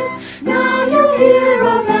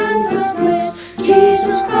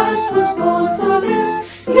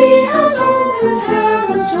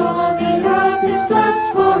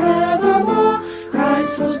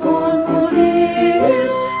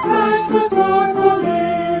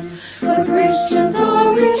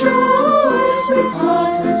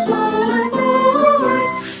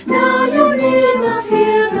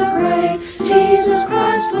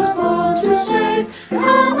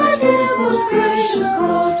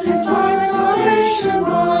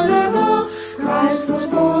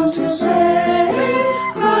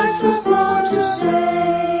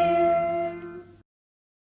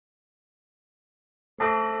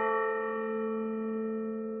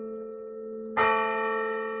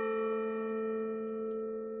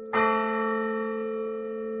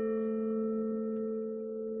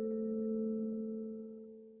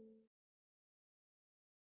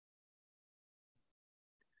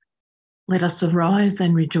Let us arise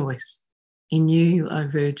and rejoice. In you, O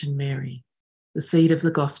Virgin Mary, the seed of the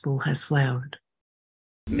gospel has flowered.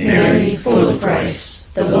 Mary, full of grace,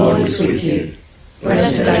 the Lord is with you.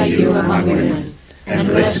 Blessed are you among women, and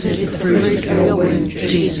blessed is the fruit of your womb,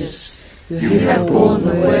 Jesus. You have borne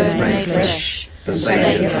the Word made flesh, the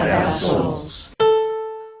Saviour of our souls.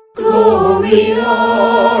 Gloria,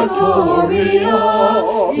 Gloria,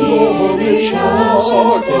 in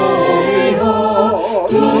excelsis Deo,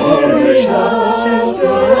 Gloria,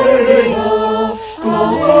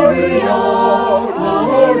 Gloria,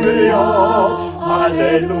 Gloria,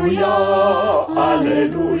 Alleluia,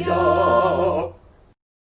 Alleluia.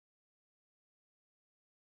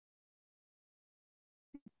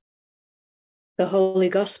 The Holy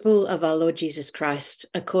Gospel of our Lord Jesus Christ,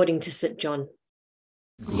 according to St. John.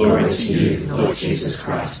 Glory to you, Lord Jesus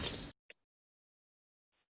Christ.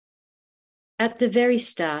 At the very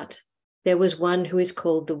start, there was one who is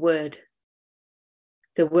called the Word.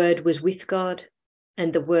 The Word was with God,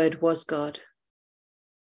 and the Word was God.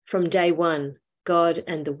 From day one, God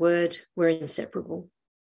and the Word were inseparable.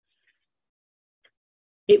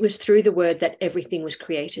 It was through the Word that everything was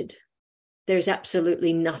created. There is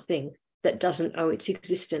absolutely nothing that doesn't owe its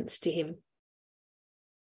existence to him.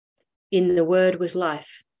 In the Word was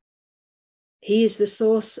life. He is the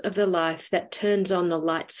source of the life that turns on the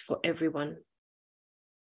lights for everyone.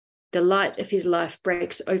 The light of his life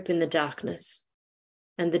breaks open the darkness,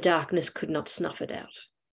 and the darkness could not snuff it out.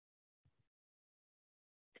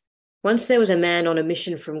 Once there was a man on a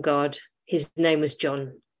mission from God. His name was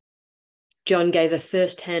John. John gave a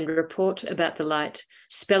first-hand report about the light,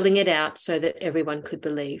 spelling it out so that everyone could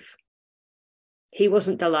believe. He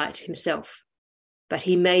wasn't the light himself, but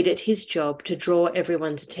he made it his job to draw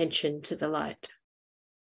everyone's attention to the light.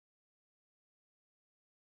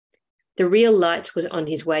 The real light was on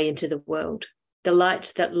his way into the world, the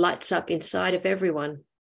light that lights up inside of everyone.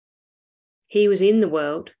 He was in the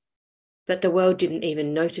world, but the world didn't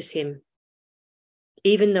even notice him,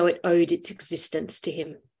 even though it owed its existence to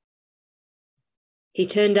him. He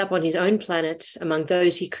turned up on his own planet among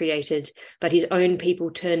those he created, but his own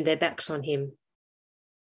people turned their backs on him.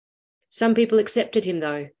 Some people accepted him,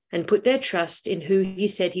 though, and put their trust in who he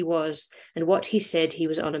said he was and what he said he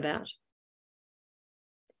was on about.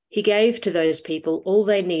 He gave to those people all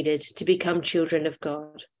they needed to become children of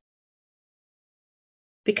God.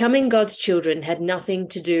 Becoming God's children had nothing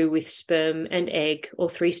to do with sperm and egg or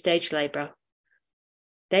three-stage labour.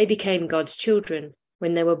 They became God's children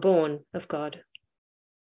when they were born of God.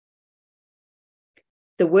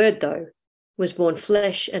 The Word, though, was born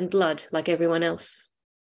flesh and blood like everyone else.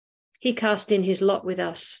 He cast in his lot with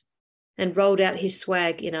us and rolled out his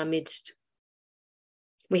swag in our midst.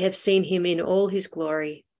 We have seen him in all his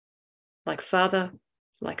glory, like Father,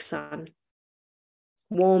 like Son,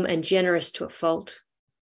 warm and generous to a fault,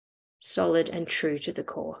 solid and true to the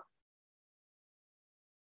core.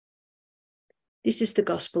 This is the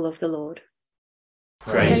gospel of the Lord.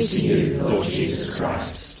 Praise to you, Lord Jesus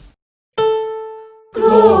Christ.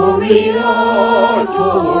 Gloria,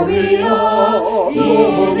 Gloria,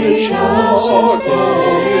 in excelsis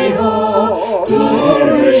Deo,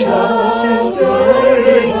 Gloria,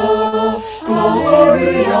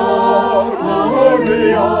 Gloria,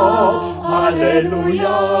 Gloria,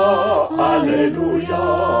 Alleluia, Alleluia.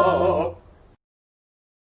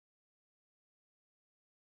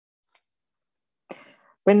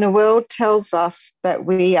 When the world tells us that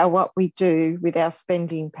we are what we do with our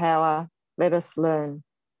spending power, let us learn.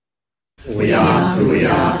 We are who we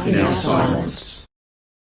are in our silence.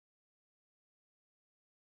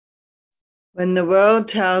 When the world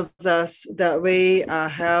tells us that we are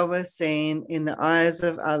how we're seen in the eyes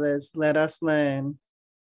of others, let us learn.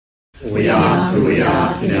 We are who we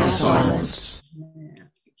are in our silence.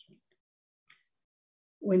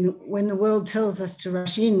 When the world tells us to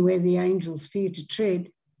rush in where the angels fear to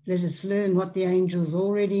tread, let us learn what the angels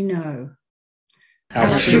already know.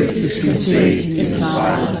 Our truth is conceived in the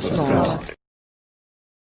silence of God.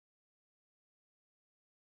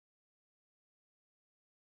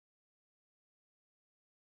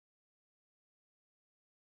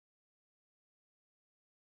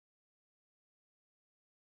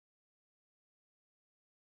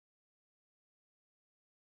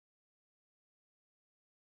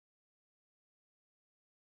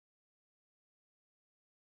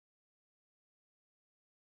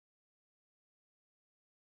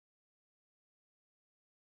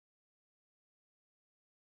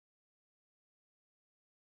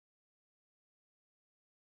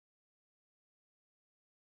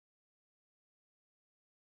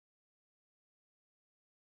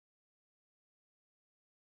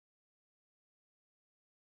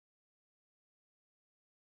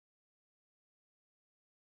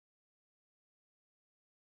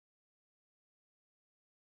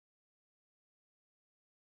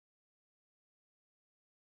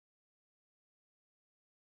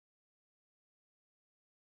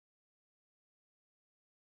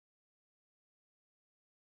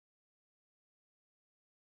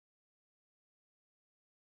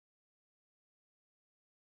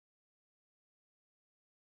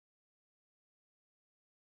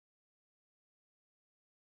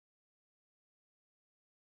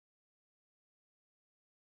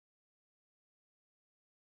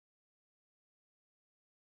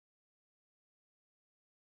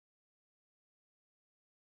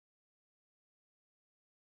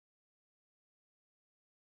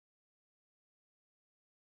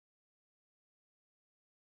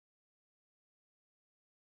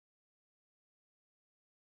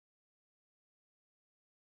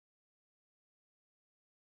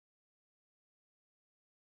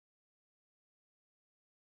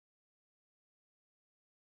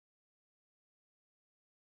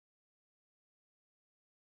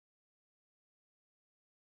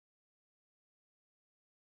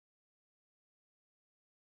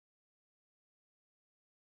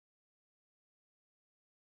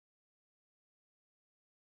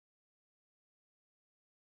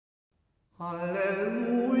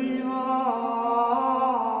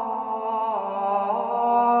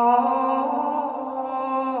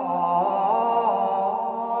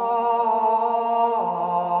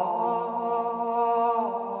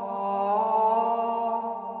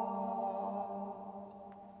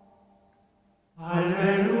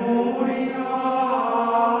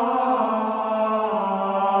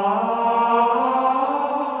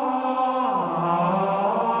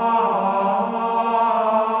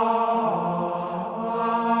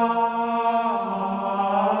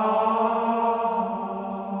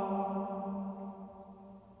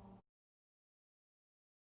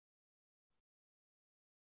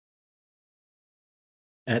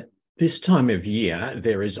 At this time of year,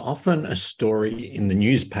 there is often a story in the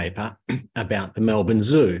newspaper about the Melbourne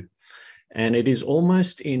Zoo, and it is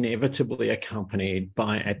almost inevitably accompanied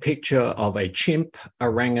by a picture of a chimp,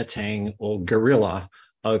 orangutan, or gorilla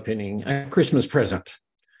opening a Christmas present.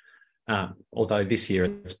 Although this year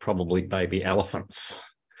it's probably baby elephants.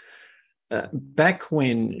 Back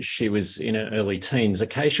when she was in her early teens,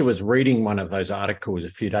 Acacia was reading one of those articles a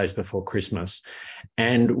few days before Christmas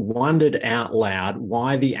and wondered out loud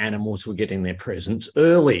why the animals were getting their presents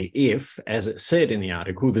early if, as it said in the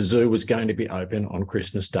article, the zoo was going to be open on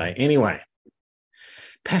Christmas Day anyway.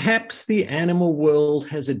 Perhaps the animal world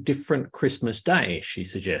has a different Christmas Day, she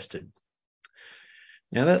suggested.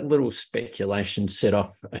 Now, that little speculation set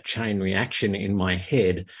off a chain reaction in my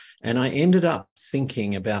head, and I ended up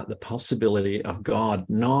thinking about the possibility of God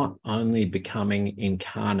not only becoming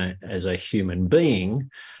incarnate as a human being,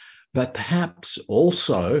 but perhaps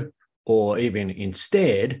also, or even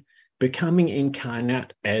instead, becoming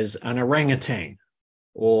incarnate as an orangutan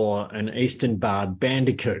or an eastern-barred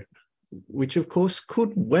bandicoot, which of course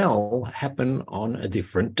could well happen on a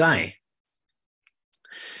different day.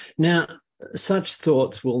 Now, such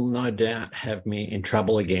thoughts will no doubt have me in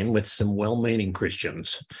trouble again with some well-meaning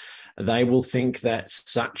Christians. They will think that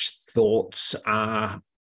such thoughts are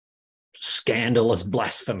scandalous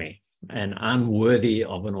blasphemy and unworthy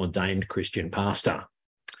of an ordained Christian pastor.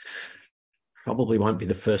 Probably won't be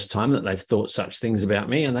the first time that they've thought such things about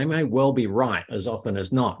me, and they may well be right as often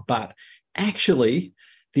as not. But actually,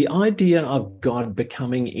 the idea of God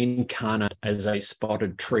becoming incarnate as a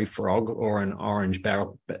spotted tree frog or an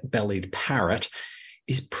orange-bellied parrot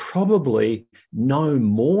is probably no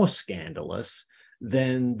more scandalous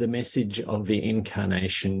than the message of the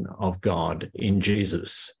incarnation of God in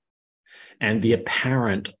Jesus. And the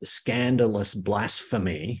apparent scandalous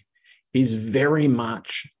blasphemy is very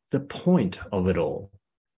much the point of it all.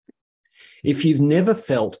 If you've never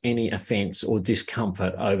felt any offence or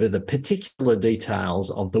discomfort over the particular details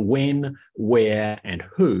of the when, where, and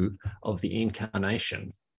who of the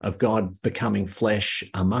incarnation, of God becoming flesh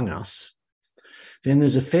among us, then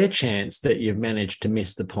there's a fair chance that you've managed to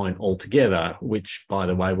miss the point altogether, which, by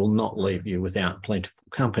the way, will not leave you without plentiful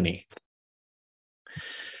company.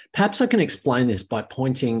 Perhaps I can explain this by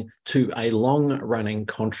pointing to a long-running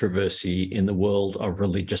controversy in the world of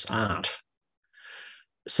religious art.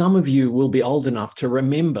 Some of you will be old enough to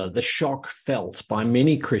remember the shock felt by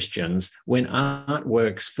many Christians when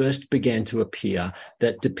artworks first began to appear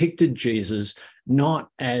that depicted Jesus not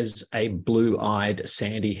as a blue-eyed,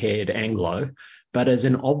 sandy-haired Anglo, but as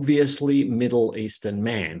an obviously Middle Eastern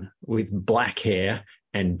man with black hair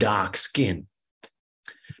and dark skin.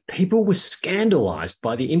 People were scandalized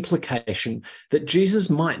by the implication that Jesus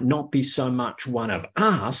might not be so much one of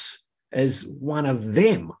us as one of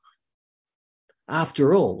them.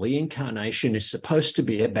 After all, the incarnation is supposed to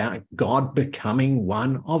be about God becoming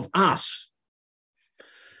one of us.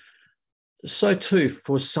 So too,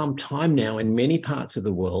 for some time now in many parts of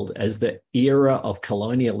the world, as the era of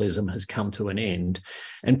colonialism has come to an end,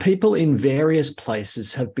 and people in various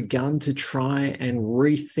places have begun to try and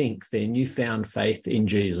rethink their newfound faith in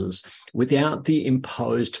Jesus without the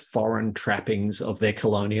imposed foreign trappings of their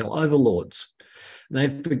colonial overlords.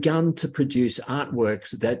 They've begun to produce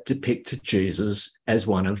artworks that depict Jesus as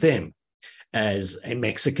one of them, as a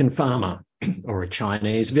Mexican farmer, or a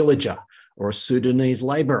Chinese villager, or a Sudanese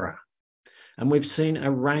labourer. And we've seen a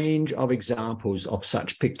range of examples of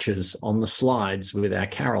such pictures on the slides with our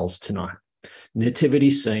carols tonight.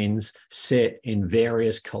 Nativity scenes set in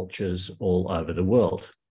various cultures all over the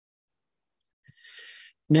world.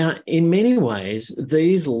 Now, in many ways,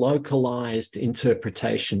 these localized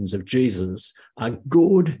interpretations of Jesus are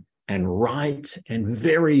good and right and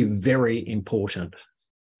very, very important.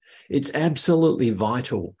 It's absolutely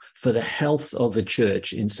vital for the health of the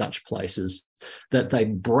church in such places that they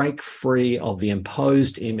break free of the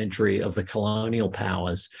imposed imagery of the colonial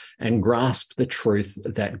powers and grasp the truth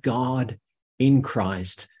that God in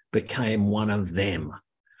Christ became one of them.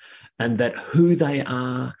 and that who they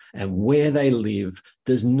are and where they live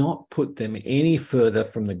does not put them any further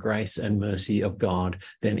from the grace and mercy of God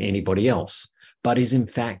than anybody else, but is in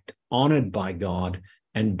fact honoured by God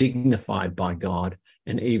and dignified by God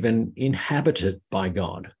and even inhabited by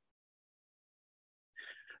God.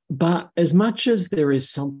 But as much as there is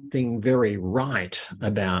something very right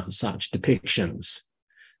about such depictions,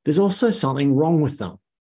 there's also something wrong with them.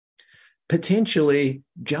 Potentially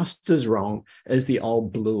just as wrong as the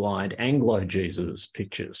old blue-eyed Anglo-Jesus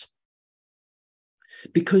pictures.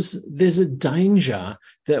 Because there's a danger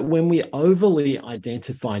that when we overly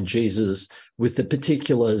identify Jesus with the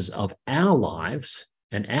particulars of our lives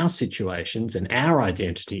and our situations and our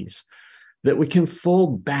identities, that we can fall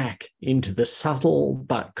back into the subtle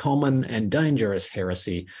but common and dangerous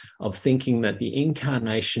heresy of thinking that the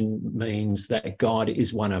incarnation means that God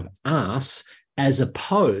is one of us as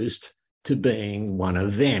opposed to being one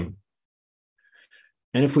of them.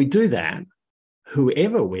 And if we do that,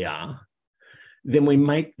 whoever we are, then we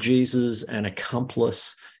make Jesus an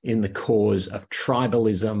accomplice in the cause of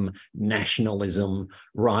tribalism, nationalism,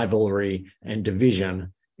 rivalry, and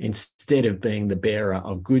division, instead of being the bearer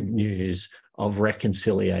of good news of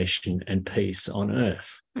reconciliation and peace on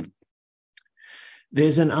earth.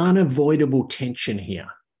 There's an unavoidable tension here,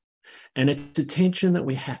 and it's a tension that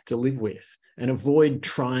we have to live with and avoid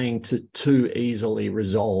trying to too easily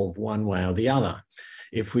resolve one way or the other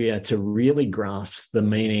if we are to really grasp the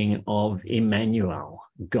meaning of Emmanuel,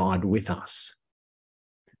 God with us.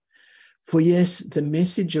 For yes, the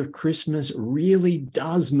message of Christmas really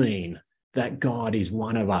does mean that God is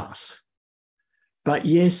one of us. But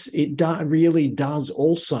yes, it really does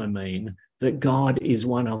also mean that God is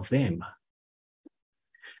one of them.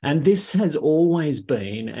 And this has always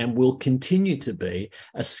been and will continue to be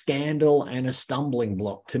a scandal and a stumbling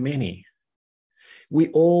block to many. We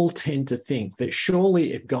all tend to think that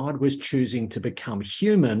surely if God was choosing to become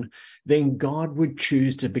human, then God would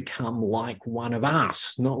choose to become like one of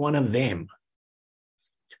us, not one of them.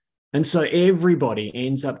 And so everybody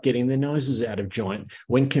ends up getting their noses out of joint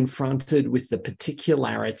when confronted with the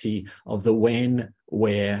particularity of the when,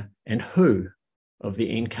 where, and who of the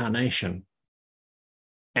incarnation.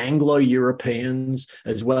 Anglo-Europeans,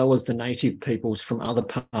 as well as the native peoples from other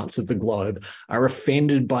parts of the globe, are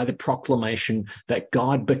offended by the proclamation that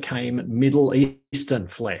God became Middle Eastern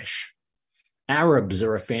flesh. Arabs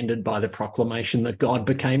are offended by the proclamation that God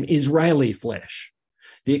became Israeli flesh.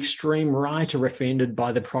 The extreme right are offended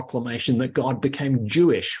by the proclamation that God became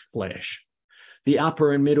Jewish flesh. The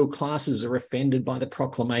upper and middle classes are offended by the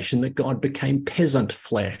proclamation that God became peasant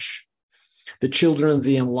flesh. The children of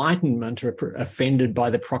the Enlightenment are offended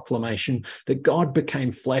by the proclamation that God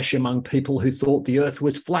became flesh among people who thought the earth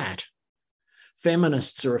was flat.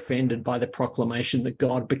 Feminists are offended by the proclamation that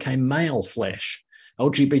God became male flesh.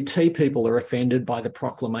 LGBT people are offended by the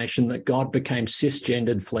proclamation that God became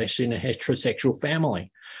cisgendered flesh in a heterosexual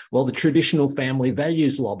family, while the traditional family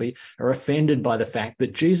values lobby are offended by the fact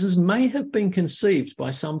that Jesus may have been conceived by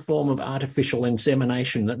some form of artificial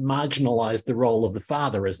insemination that marginalized the role of the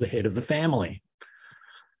father as the head of the family.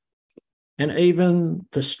 And even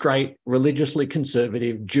the straight, religiously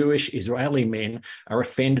conservative Jewish Israeli men are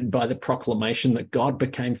offended by the proclamation that God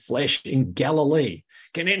became flesh in Galilee.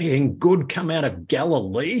 Can anything good come out of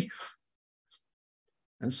Galilee?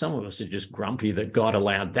 And some of us are just grumpy that God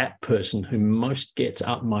allowed that person who most gets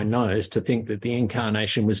up my nose to think that the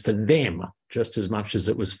incarnation was for them just as much as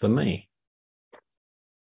it was for me.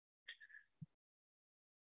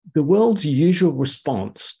 The world's usual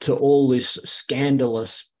response to all this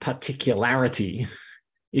scandalous particularity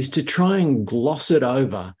is to try and gloss it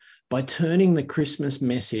over by turning the Christmas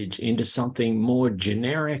message into something more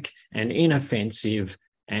generic and inoffensive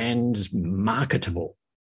and marketable.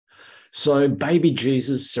 So baby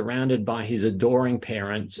Jesus, surrounded by his adoring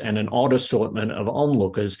parents and an odd assortment of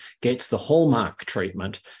onlookers, gets the hallmark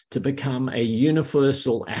treatment to become a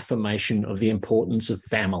universal affirmation of the importance of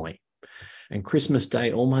family. And Christmas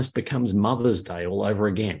Day almost becomes Mother's Day all over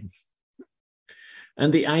again.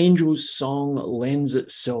 And the angel's song lends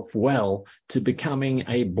itself well to becoming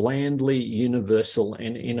a blandly universal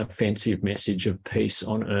and inoffensive message of peace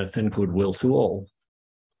on earth and goodwill to all.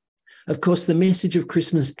 Of course, the message of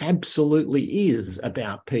Christmas absolutely is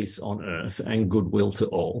about peace on earth and goodwill to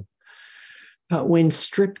all. But when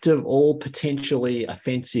stripped of all potentially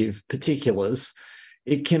offensive particulars,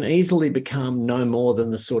 it can easily become no more than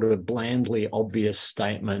the sort of blandly obvious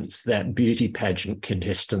statements that beauty pageant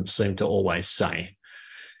contestants seem to always say.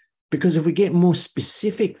 Because if we get more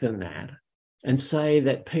specific than that, and say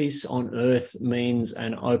that peace on earth means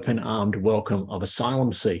an open-armed welcome of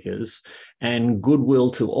asylum seekers, and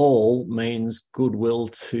goodwill to all means goodwill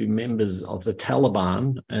to members of the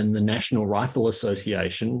Taliban and the National Rifle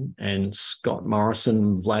Association and Scott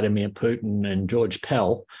Morrison, Vladimir Putin and George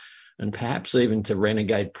Pell, and perhaps even to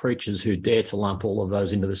renegade preachers who dare to lump all of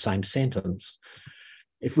those into the same sentence.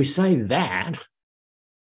 If we say that,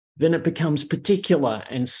 then it becomes particular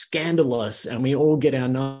and scandalous, and we all get our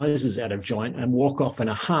noses out of joint and walk off in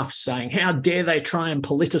a huff saying, how dare they try and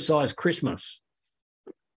politicize Christmas?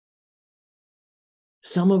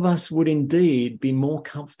 Some of us would indeed be more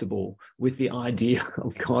comfortable with the idea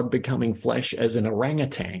of God becoming flesh as an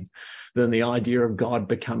orangutan than the idea of God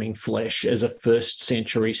becoming flesh as a first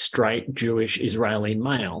century straight Jewish Israeli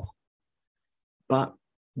male. But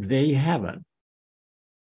there you have it.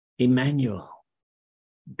 Emmanuel,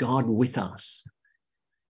 God with us.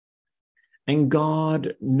 And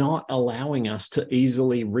God not allowing us to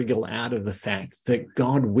easily wriggle out of the fact that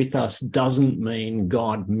God with us doesn't mean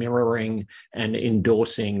God mirroring and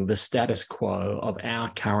endorsing the status quo of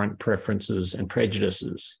our current preferences and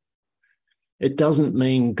prejudices. It doesn't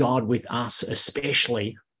mean God with us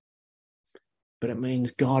especially, but it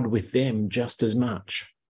means God with them just as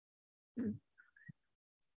much.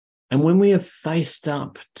 And when we have faced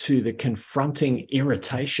up to the confronting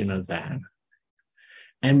irritation of that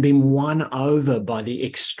and been won over by the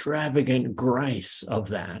extravagant grace of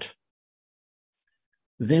that,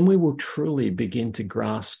 then we will truly begin to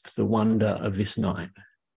grasp the wonder of this night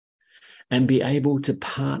and be able to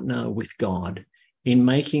partner with God in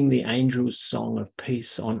making the angel's song of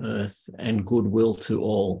peace on earth and goodwill to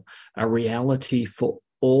all a reality for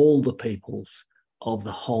all the peoples of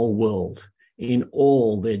the whole world in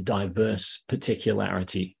all their diverse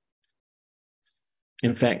particularity.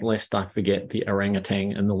 In fact, lest I forget the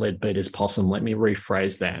orangutan and the leadbeater's possum, let me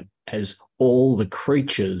rephrase that as all the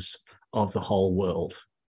creatures of the whole world,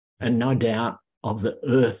 and no doubt of the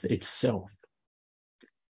earth itself.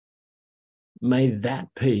 May that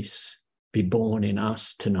peace be born in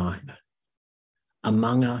us tonight,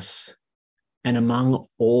 among us and among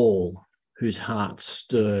all whose hearts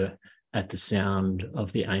stir at the sound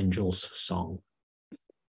of the angel's song.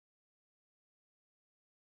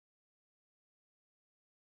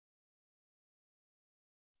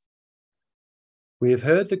 We have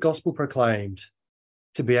heard the gospel proclaimed.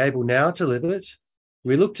 To be able now to live it,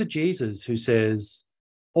 we look to Jesus, who says,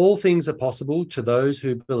 all things are possible to those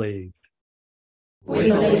who believe. We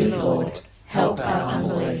believe, Lord. Help our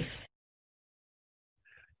unbelief.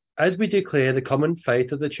 As we declare the common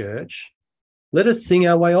faith of the Church, let us sing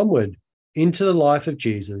our way onward into the life of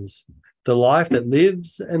Jesus, the life that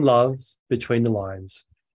lives and loves between the lines.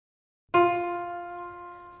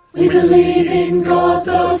 We believe in God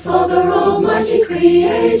the Father Almighty,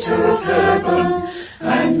 creator of heaven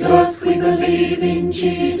and earth. We believe in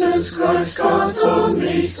Jesus Christ, God's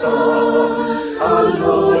only Son, our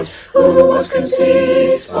Lord, who was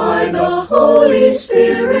conceived by the Holy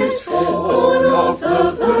Spirit, born of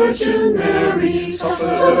the Virgin Mary,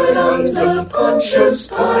 suffered under Pontius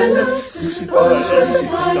Pilate,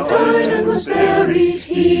 crucified, died, and was buried.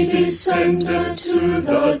 He descended to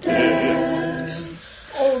the dead.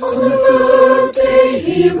 On the third day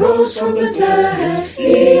he rose from the dead,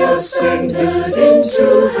 he ascended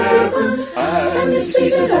into heaven, and is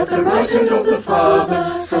seated at the right hand of the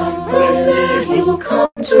Father. From there he will come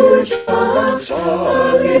to judge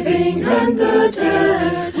the living and the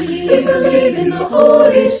dead. We believe in the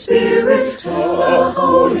Holy Spirit, the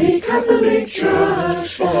Holy Catholic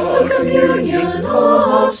Church, the communion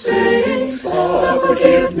of saints, the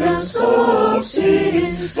forgiveness of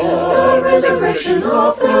sins, the resurrection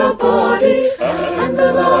of the body, and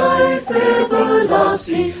the life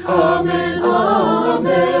everlasting. Amen,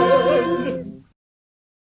 amen.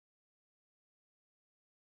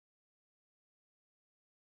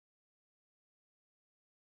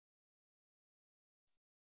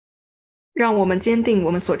 让我们坚定我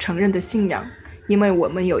们所承认的信仰，因为我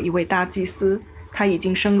们有一位大祭司，他已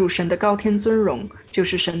经升入神的高天尊荣，就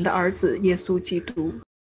是神的儿子耶稣基督。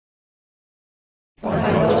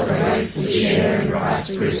By God's grace we share in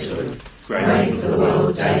Christ's priesthood, praying for the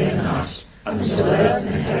world day and night, until earth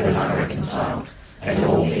and heaven are reconciled, and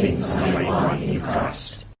all things are made one in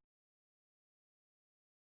Christ.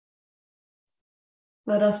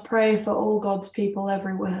 Let us pray for all God's people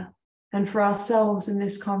everywhere, and for ourselves in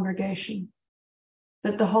this congregation,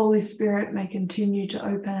 that the Holy Spirit may continue to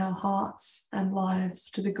open our hearts and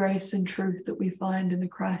lives to the grace and truth that we find in the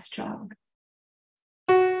Christ child.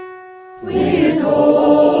 With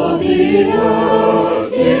all the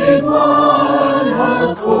earth in one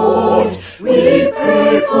accord, we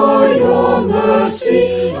pray for your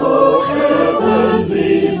mercy, O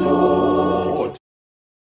heavenly Lord.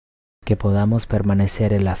 Que podamos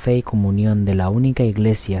permanecer en la fe y comunión de la única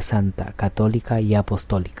Iglesia Santa, Católica y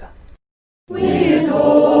Apostólica. With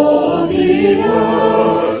all the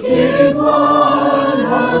earth in one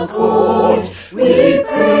accord, we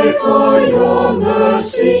pray for your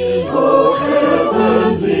mercy, O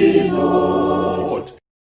heavenly Lord.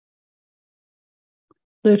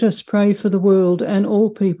 Let us pray for the world and all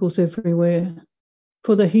peoples everywhere,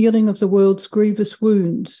 for the healing of the world's grievous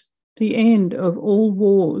wounds, the end of all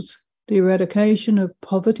wars, the eradication of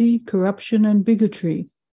poverty, corruption, and bigotry,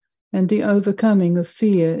 and the overcoming of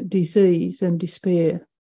fear, disease, and despair.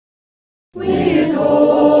 With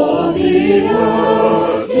all the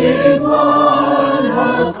earth in one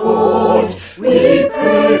accord, we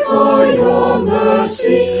pray for your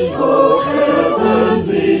mercy, O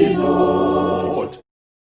heavenly Lord.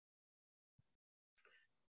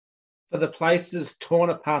 For the places torn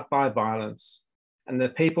apart by violence, and the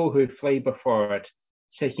people who flee before it,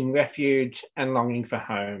 seeking refuge and longing for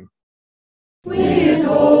home. With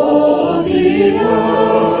all the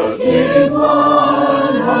earth in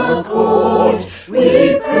one accord,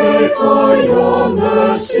 we pray for your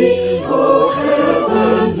mercy, O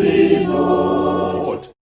heavenly Lord.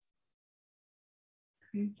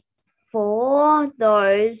 For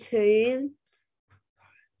those whose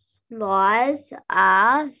lives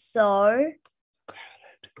are so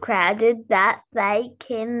crowded that they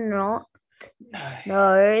cannot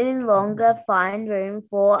no longer find room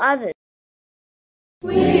for others.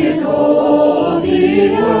 With all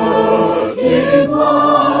the earth in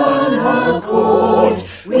one accord,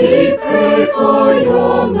 we pray for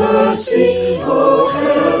your mercy, O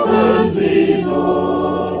heavenly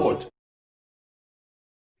Lord.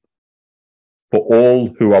 For all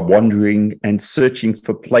who are wandering and searching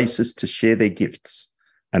for places to share their gifts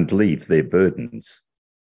and leave their burdens.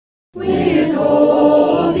 With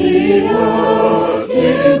all the earth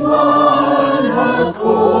in one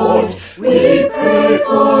accord, we pray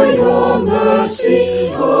for your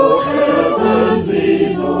mercy, O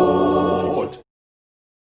heavenly Lord.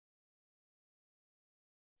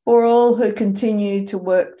 For all who continue to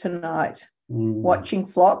work tonight, watching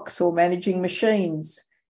flocks or managing machines,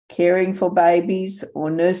 caring for babies or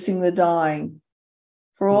nursing the dying.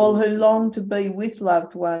 For all who long to be with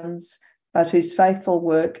loved ones, but whose faithful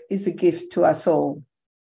work is a gift to us all.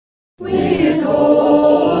 With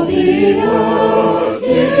all the earth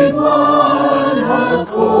in one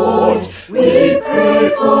accord, we pray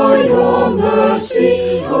for your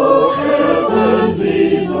mercy, O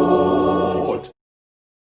heavenly Lord.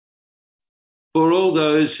 For all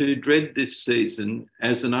those who dread this season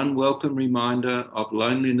as an unwelcome reminder of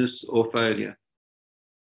loneliness or failure.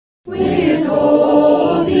 With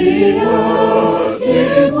all the earth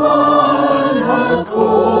in one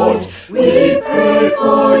accord, we pray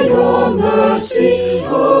for your mercy,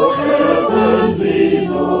 O heavenly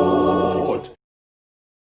Lord.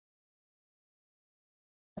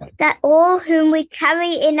 That all whom we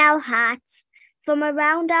carry in our hearts, from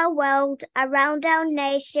around our world, around our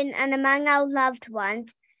nation, and among our loved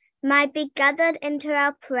ones, might be gathered into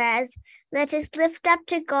our prayers, let us lift up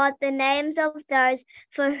to God the names of those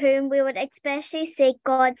for whom we would especially seek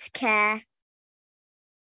God's care.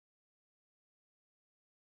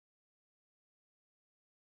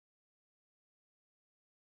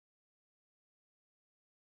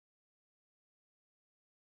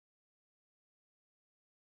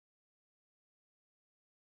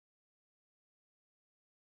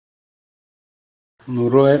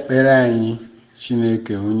 Nụrụ ekpere anyị,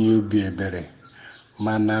 Chineke onye obi ebere,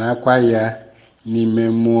 ma narakwa ya n'ime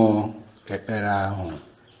mmụọ ekpere ahụ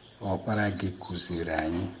ọkpara gị kụziri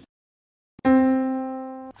anyị.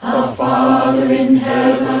 Our Father in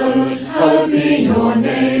heaven, hallowed be your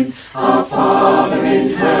name. Our Father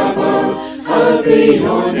in heaven, hallowed be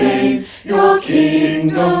your name. Your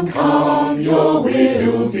kingdom come, your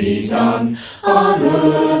will be done, on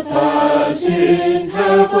earth as in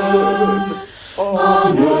heaven.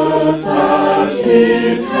 On earth as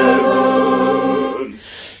in heaven.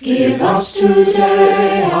 Give us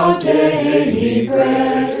today our daily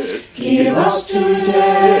bread. Give us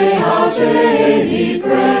today our daily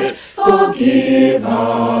bread. Forgive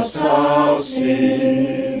us our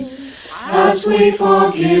sins, as we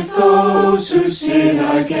forgive those who sin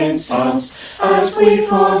against us. As we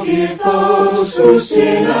forgive those who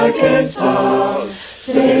sin against us.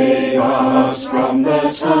 Save us from the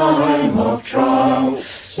time of trial.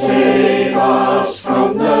 Save us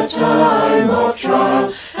from the time of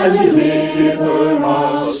trial, and deliver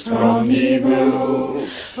us from evil.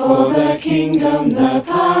 For the kingdom, the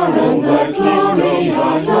power, and the glory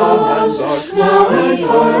are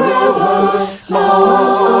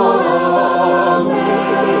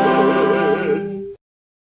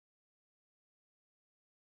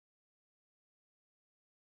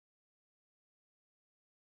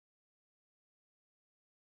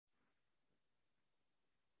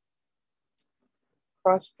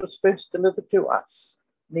Christ was first delivered to us,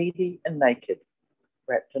 needy and naked,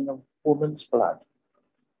 wrapped in a woman's blood.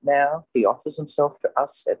 Now he offers himself to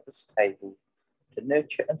us at this table to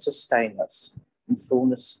nurture and sustain us in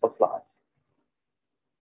fullness of life.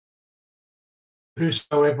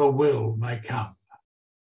 Whosoever will may come,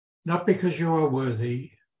 not because you are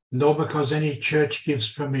worthy, nor because any church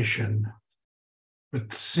gives permission,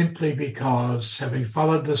 but simply because, having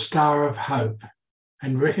followed the star of hope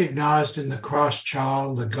and recognized in the Christ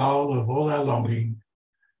child the goal of all our longing,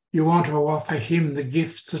 you want to offer him the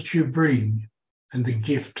gifts that you bring and the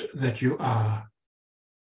gift that you are.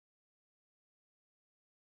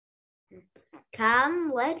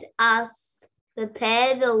 Come, let us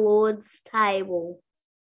prepare the Lord's table.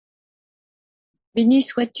 Béni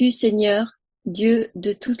sois-tu, Seigneur, Dieu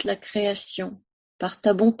de toute la création. Par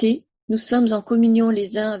ta bonté, nous sommes en communion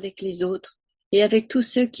les uns avec les autres et avec tous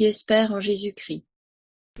ceux qui espèrent en Jésus-Christ.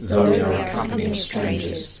 Though we are accompanying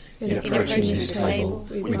strangers, in approaching this table,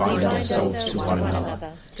 we bind ourselves to one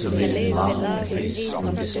another, to live in love and peace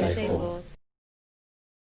on this day forth.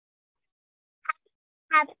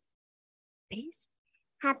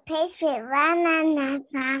 Have peace with one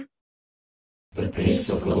another. The peace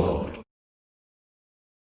of the Lord.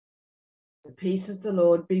 The peace of the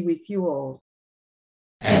Lord be with you all.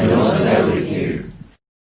 And also with you.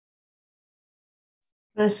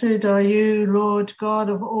 Blessed are you, Lord God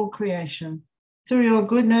of all creation. Through your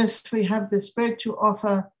goodness we have this bread to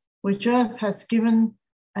offer, which earth hath given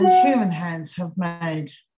and human hands have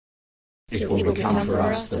made. It will become for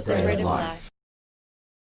us the bread of life.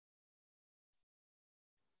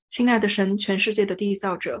 亲爱的神，全世界的缔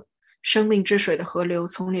造者，生命之水的河流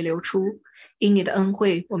从你流出，因你的恩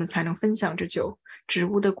惠，我们才能分享这酒，植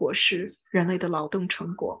物的果实，人类的劳动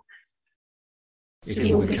成果。It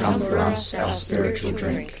will become for us our spiritual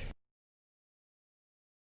drink.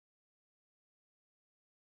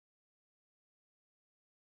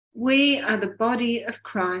 We are the body of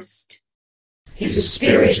Christ. His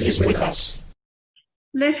Spirit is with us.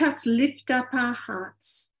 Let us lift up our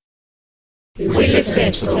hearts. We lift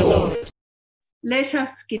them to the Lord. Let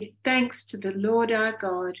us give thanks to the Lord our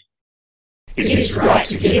God. It is right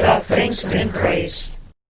to give our thanks and praise.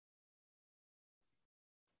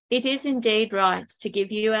 It is indeed right to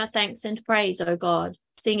give you our thanks and praise, O God,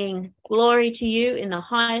 singing, Glory to you in the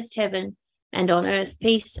highest heaven, and on earth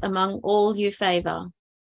peace among all you favour.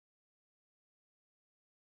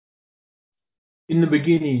 In the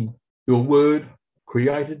beginning, your word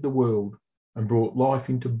created the world and brought life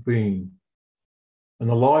into being. And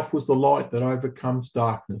the life was the light that overcomes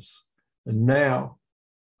darkness. And now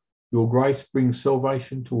your grace brings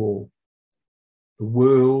salvation to all.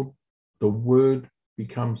 The word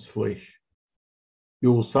becomes flesh.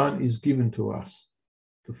 Your Son is given to us,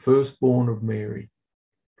 the firstborn of Mary,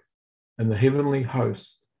 and the heavenly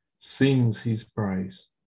host sings his praise.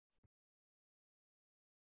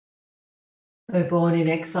 Though born in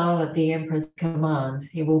exile at the emperor's command,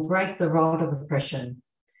 he will break the rod of oppression.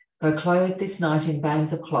 Though clothed this night in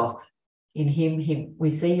bands of cloth, in him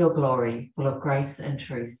we see your glory, full of grace and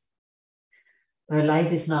truth. Though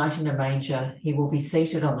laid this night in a manger, he will be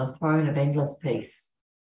seated on the throne of endless peace,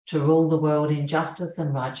 to rule the world in justice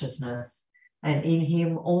and righteousness, and in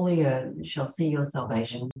him all the earth shall see your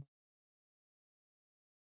salvation.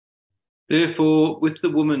 Therefore, with the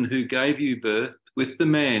woman who gave you birth, with the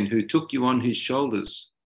man who took you on his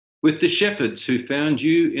shoulders, with the shepherds who found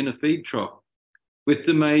you in a feed trough, with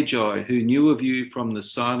the Magi who knew of you from the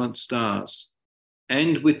silent stars,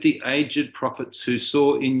 and with the aged prophets who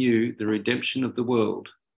saw in you the redemption of the world.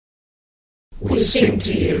 We sing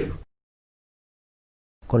to you.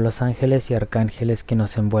 Con los ángeles y arcángeles que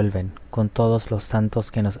nos envuelven, con todos los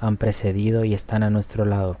santos que nos han precedido y están a nuestro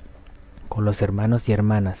lado, con los hermanos y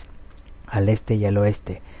hermanas, al este y al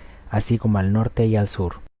oeste, así como al norte y al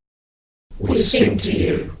sur. We sing to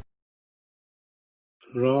you.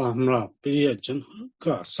 Rahmra Priyajan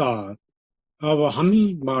Kasad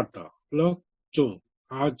Avahami Bata Lok Jo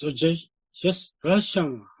Ajay Yes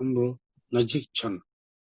Rasham Hamro Najikchan.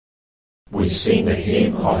 We sing the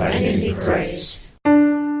hymn of unending grace.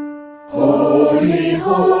 Holy,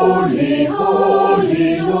 holy,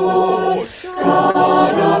 holy Lord,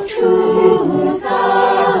 God of truth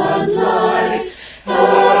and light,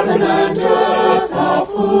 heaven and earth are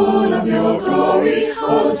full of your glory.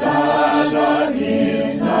 Hosanna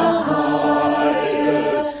in the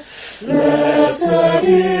highest. Blessed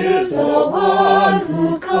is the one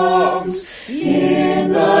who comes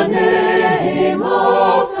in the name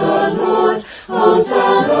of the Lord.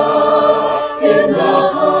 Hosanna in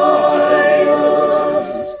the highest.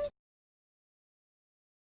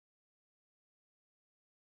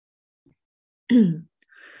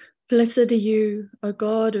 Blessed are you, O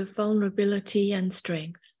God of vulnerability and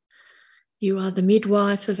strength. You are the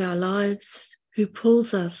midwife of our lives, who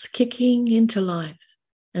pulls us kicking into life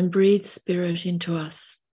and breathes spirit into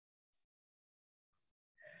us.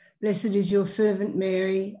 Blessed is your servant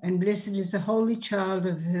Mary, and blessed is the holy child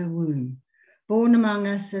of her womb, born among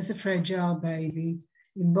us as a fragile baby,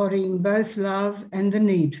 embodying both love and the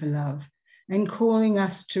need for love, and calling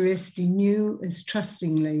us to rest in you as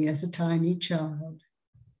trustingly as a tiny child.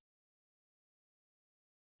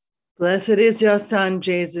 Blessed is your Son,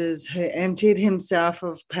 Jesus, who emptied himself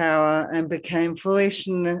of power and became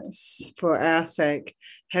foolishness for our sake,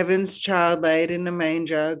 heaven's child laid in a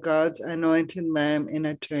manger, God's anointed lamb in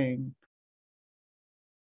a tomb.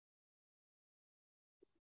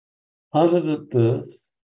 Hunted at birth,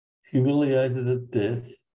 humiliated at death,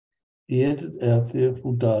 he entered our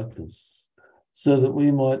fearful darkness, so that we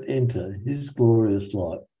might enter his glorious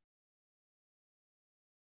light.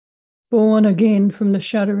 Born again from the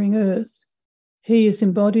shuddering earth, he is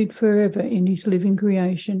embodied forever in his living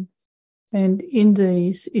creation, and in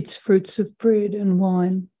these its fruits of bread and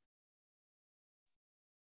wine.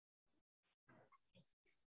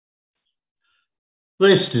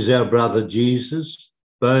 Blessed is our brother Jesus,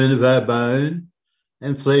 bone of our bone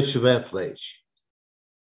and flesh of our flesh,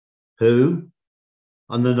 who,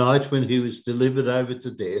 on the night when he was delivered over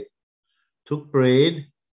to death, took bread,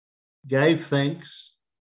 gave thanks,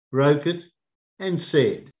 broke it, and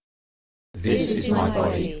said, "This is my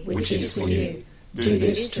body, which is for you. Do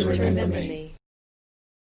this to remember me."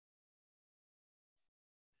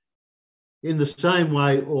 In the same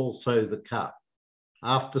way also the cup,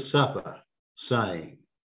 after supper, saying,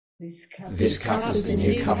 This cup is the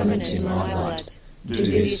new covenant in my blood. Do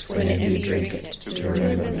this whenever you drink it to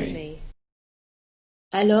remember me.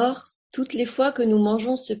 Alors, toutes les fois que nous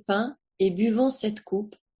mangeons ce pain et buvons cette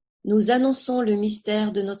coupe, nous annonçons le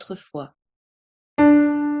mystère de notre foi.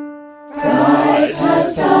 Christ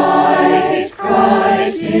has died,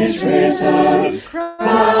 Christ is risen,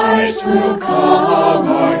 Christ will come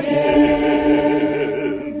again.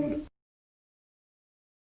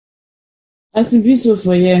 As we be so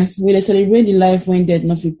for here, we will celebrate the life when death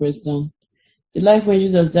not fit press down. The life when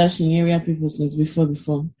Jesus dashed in area people since before,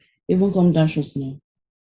 even come dash us now.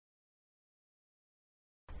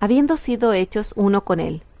 Habiendo sido hechos uno con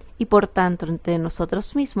Él, y por tanto entre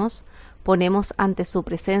nosotros mismos, ponemos ante su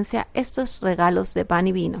presencia estos regalos de pan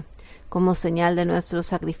y vino, como señal de nuestro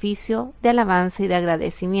sacrificio, de alabanza y de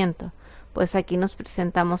agradecimiento, pues aquí nos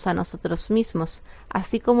presentamos a nosotros mismos,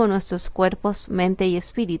 así como nuestros cuerpos, mente y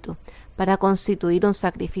espíritu, para constituir un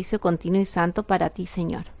sacrificio continuo y santo para ti,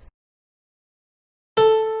 Señor.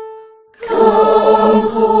 Come,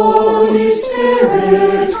 Holy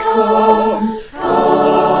Spirit, come,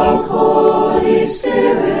 come, Holy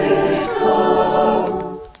Spirit,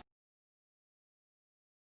 come.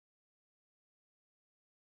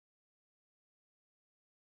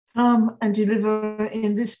 Come and deliver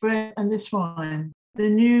in this bread and this wine the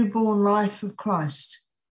newborn life of Christ,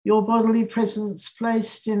 your bodily presence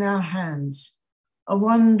placed in our hands, a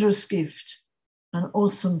wondrous gift, an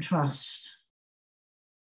awesome trust.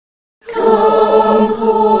 Come,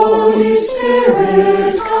 Holy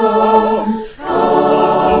Spirit, come,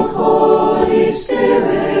 come, Holy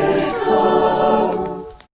Spirit, come.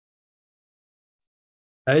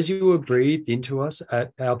 As you were breathed into us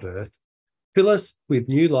at our birth, fill us with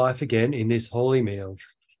new life again in this holy meal,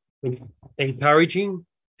 encouraging,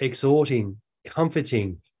 exhorting,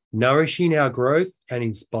 comforting, nourishing our growth and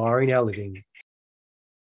inspiring our living.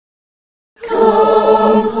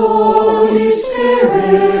 Come, Holy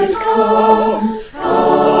Spirit, come,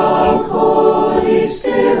 come, Holy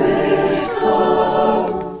Spirit,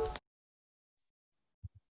 come.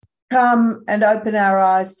 Come and open our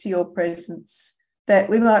eyes to your presence, that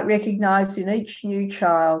we might recognize in each new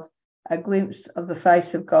child a glimpse of the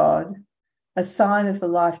face of God, a sign of the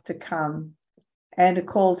life to come, and a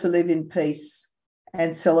call to live in peace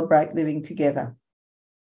and celebrate living together.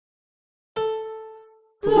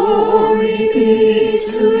 Glory be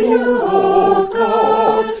to you, O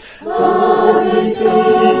God, Father,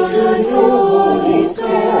 Son, and Holy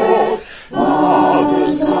Spirit,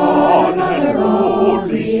 Father, Son, and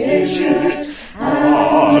Holy Spirit,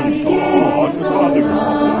 and God, Father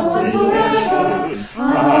of creation,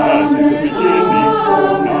 as in the beginning, so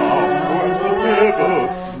now, and forever.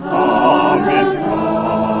 Amen.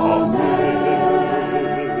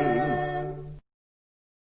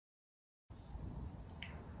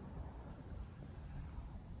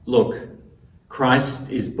 Look,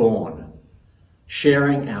 Christ is born,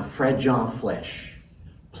 sharing our fragile flesh,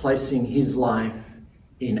 placing his life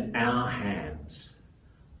in our hands.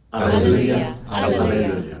 Alleluia,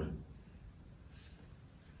 alleluia.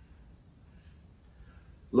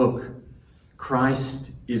 Look,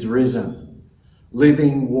 Christ is risen,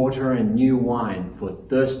 living water and new wine for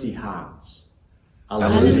thirsty hearts.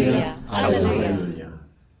 Alleluia, alleluia, alleluia.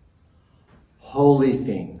 Holy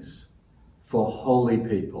things for holy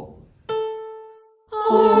people.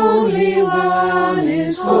 Holy One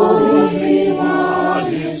is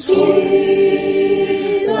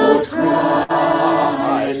Jesus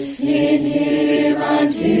Christ, in him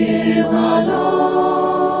and him alone.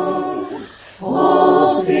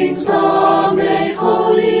 All things are made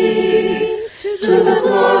holy to the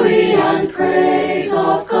glory and praise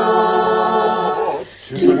of God,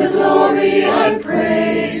 to the glory and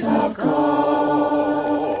praise of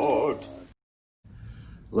God.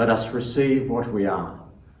 Let us receive what we are.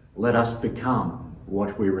 Let us become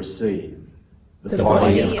what we receive. The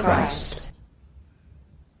body of Christ.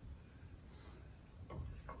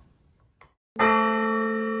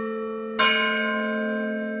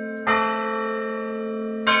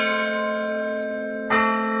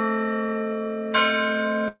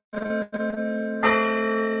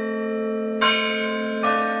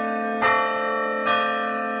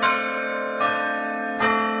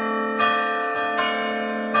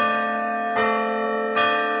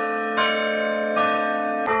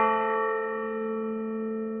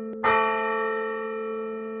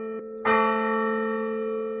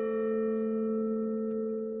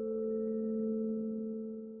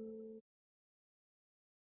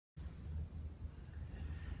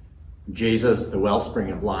 Jesus, the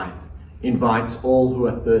wellspring of life, invites all who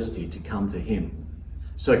are thirsty to come to him.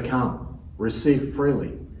 So come, receive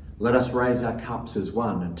freely. Let us raise our cups as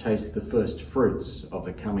one and taste the first fruits of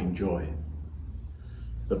the coming joy.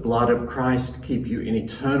 The blood of Christ keep you in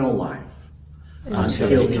eternal life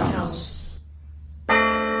until he comes.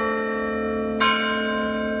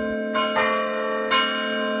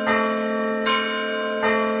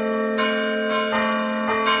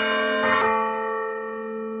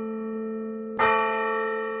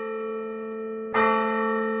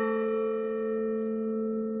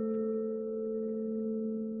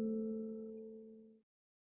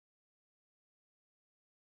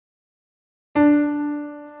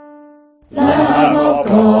 Lamb of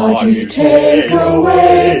God, you take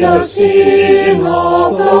away the sin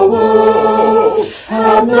of the world.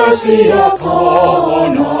 Have mercy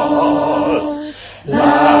upon us.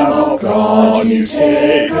 Lamb of God, you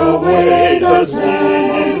take away the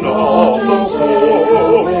sin of the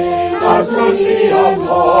world. Have mercy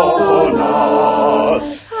upon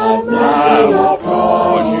us. Have mercy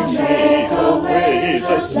upon you. Take away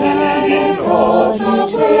the sin of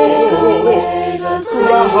the world.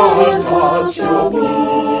 Grant us your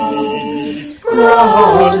peace.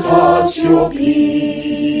 Grant us your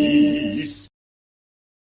peace.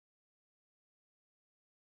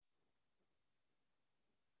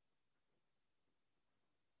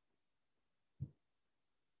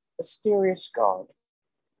 Mysterious God,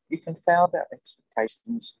 you confound our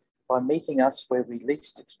expectations by meeting us where we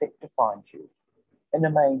least expect to find you, in a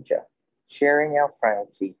manger, sharing our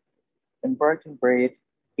frailty, in broken bread,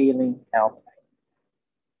 healing our pain.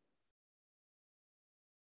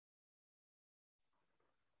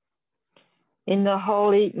 In the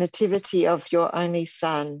holy nativity of your only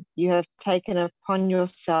Son, you have taken upon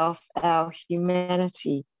yourself our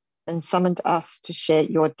humanity and summoned us to share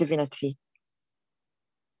your divinity.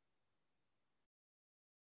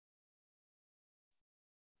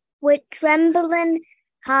 With trembling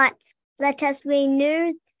hearts, let us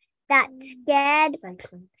renew that scared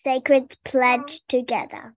sacred pledge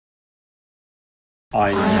together.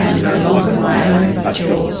 I am no longer my own, but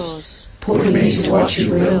yours. Put me to what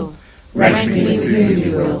you will. Rank me with whom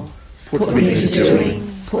you will. Put me to doing,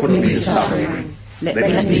 put me to suffering. Let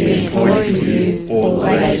me be employed for you, or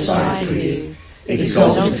laid aside for you.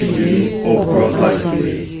 Exalted for you, or brought low for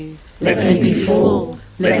you. Let me be full,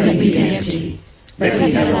 let me be empty. Let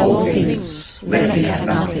me have all things, let me have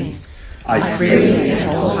nothing. I freely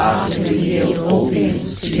and wholeheartedly yield all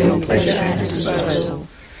things to your pleasure and disposal.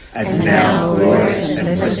 And now, glorious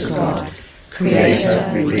and blessed God,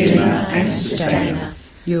 Creator, Redeemer, and Sustainer,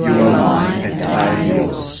 you are mine and I am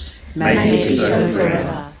yours. May it be so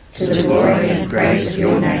forever, to the glory and praise of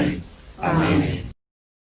your name. Amen.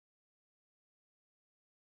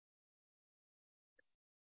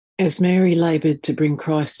 As Mary laboured to bring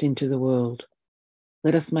Christ into the world,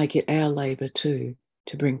 let us make it our labour too,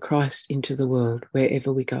 to bring Christ into the world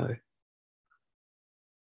wherever we go.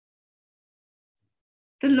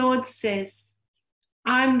 The Lord says,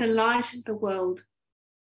 I am the light of the world.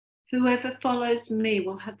 Whoever follows me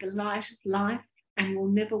will have the light of life and will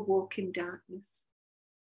never walk in darkness.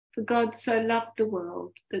 For God so loved the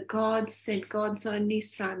world that God sent God's only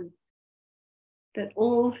Son, that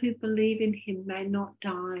all who believe in him may not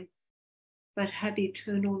die, but have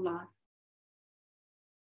eternal life.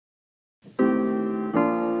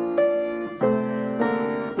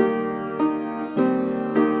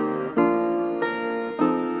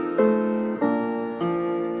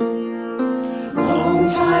 Long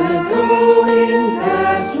time ago in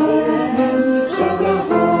Bethlehem, so the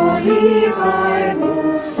Holy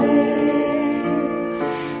Bible said,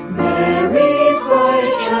 Mary's boy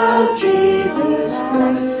child Jesus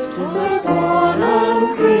Christ was born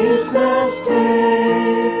on Christmas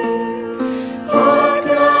Day. Hark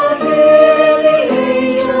now, hear the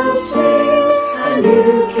angels sing, a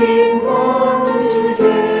new King born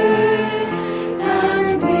today, and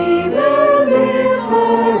we will live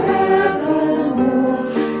forevermore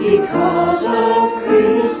because of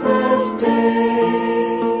Christmas Day.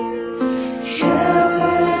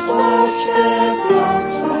 Shepherds watched their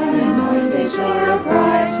flocks by night, they saw a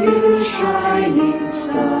bright new shining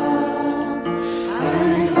star,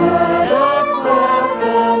 and heard a choir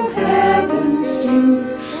from heaven sing,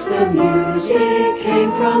 the music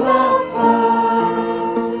came from afar.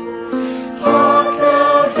 Hark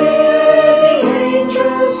now, hear the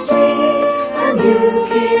angels sing, a new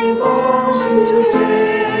King born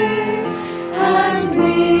today, and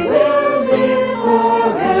we will live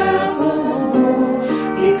forevermore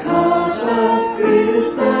because of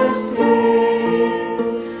Christmas Day.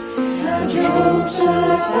 Now Joseph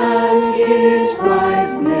and his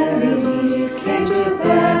wife Mary came to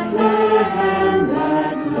Bethlehem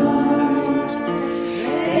that night.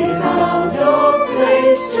 They found no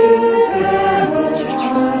place to bear a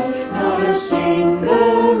child, not a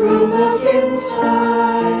single room was in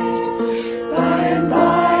sight. By and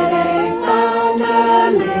by they found a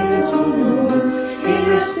little room in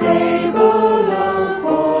a stable low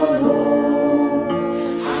forlorn,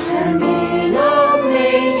 and in a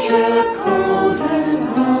manger cold and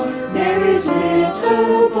dark, Mary's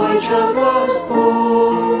little boy child was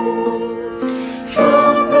born.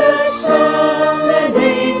 Trumpets sound and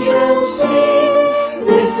angels sing,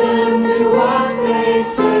 listen to what they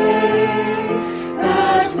say,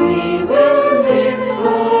 that we will live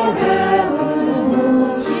forevermore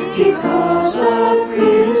because of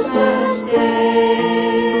Christmas Day.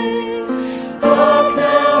 Hark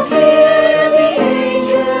now, hear the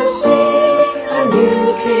angels sing, a new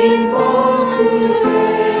King born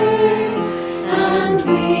today, and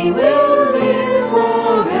we will live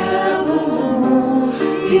forevermore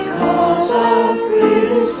because of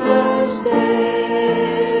Christmas Day.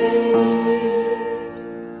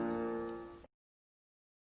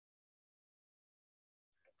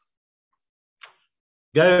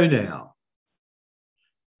 Go now,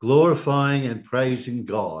 glorifying and praising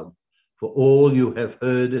God for all you have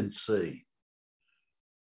heard and seen.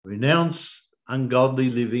 Renounce ungodly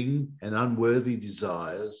living and unworthy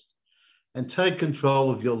desires, and take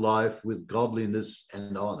control of your life with godliness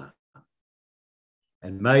and honour.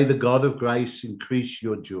 And may the God of grace increase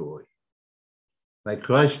your joy. May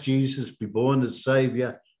Christ Jesus be born as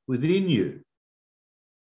Saviour within you,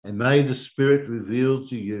 and may the Spirit reveal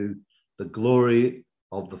to you the glory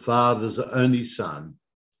of the Father's only Son,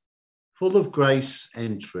 full of grace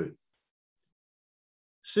and truth.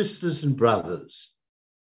 Sisters and brothers,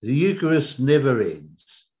 the Eucharist never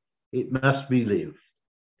ends. It must be lived.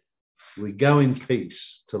 We go in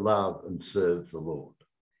peace to love and serve the Lord.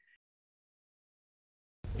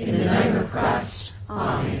 In the name of Christ,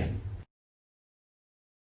 Amen.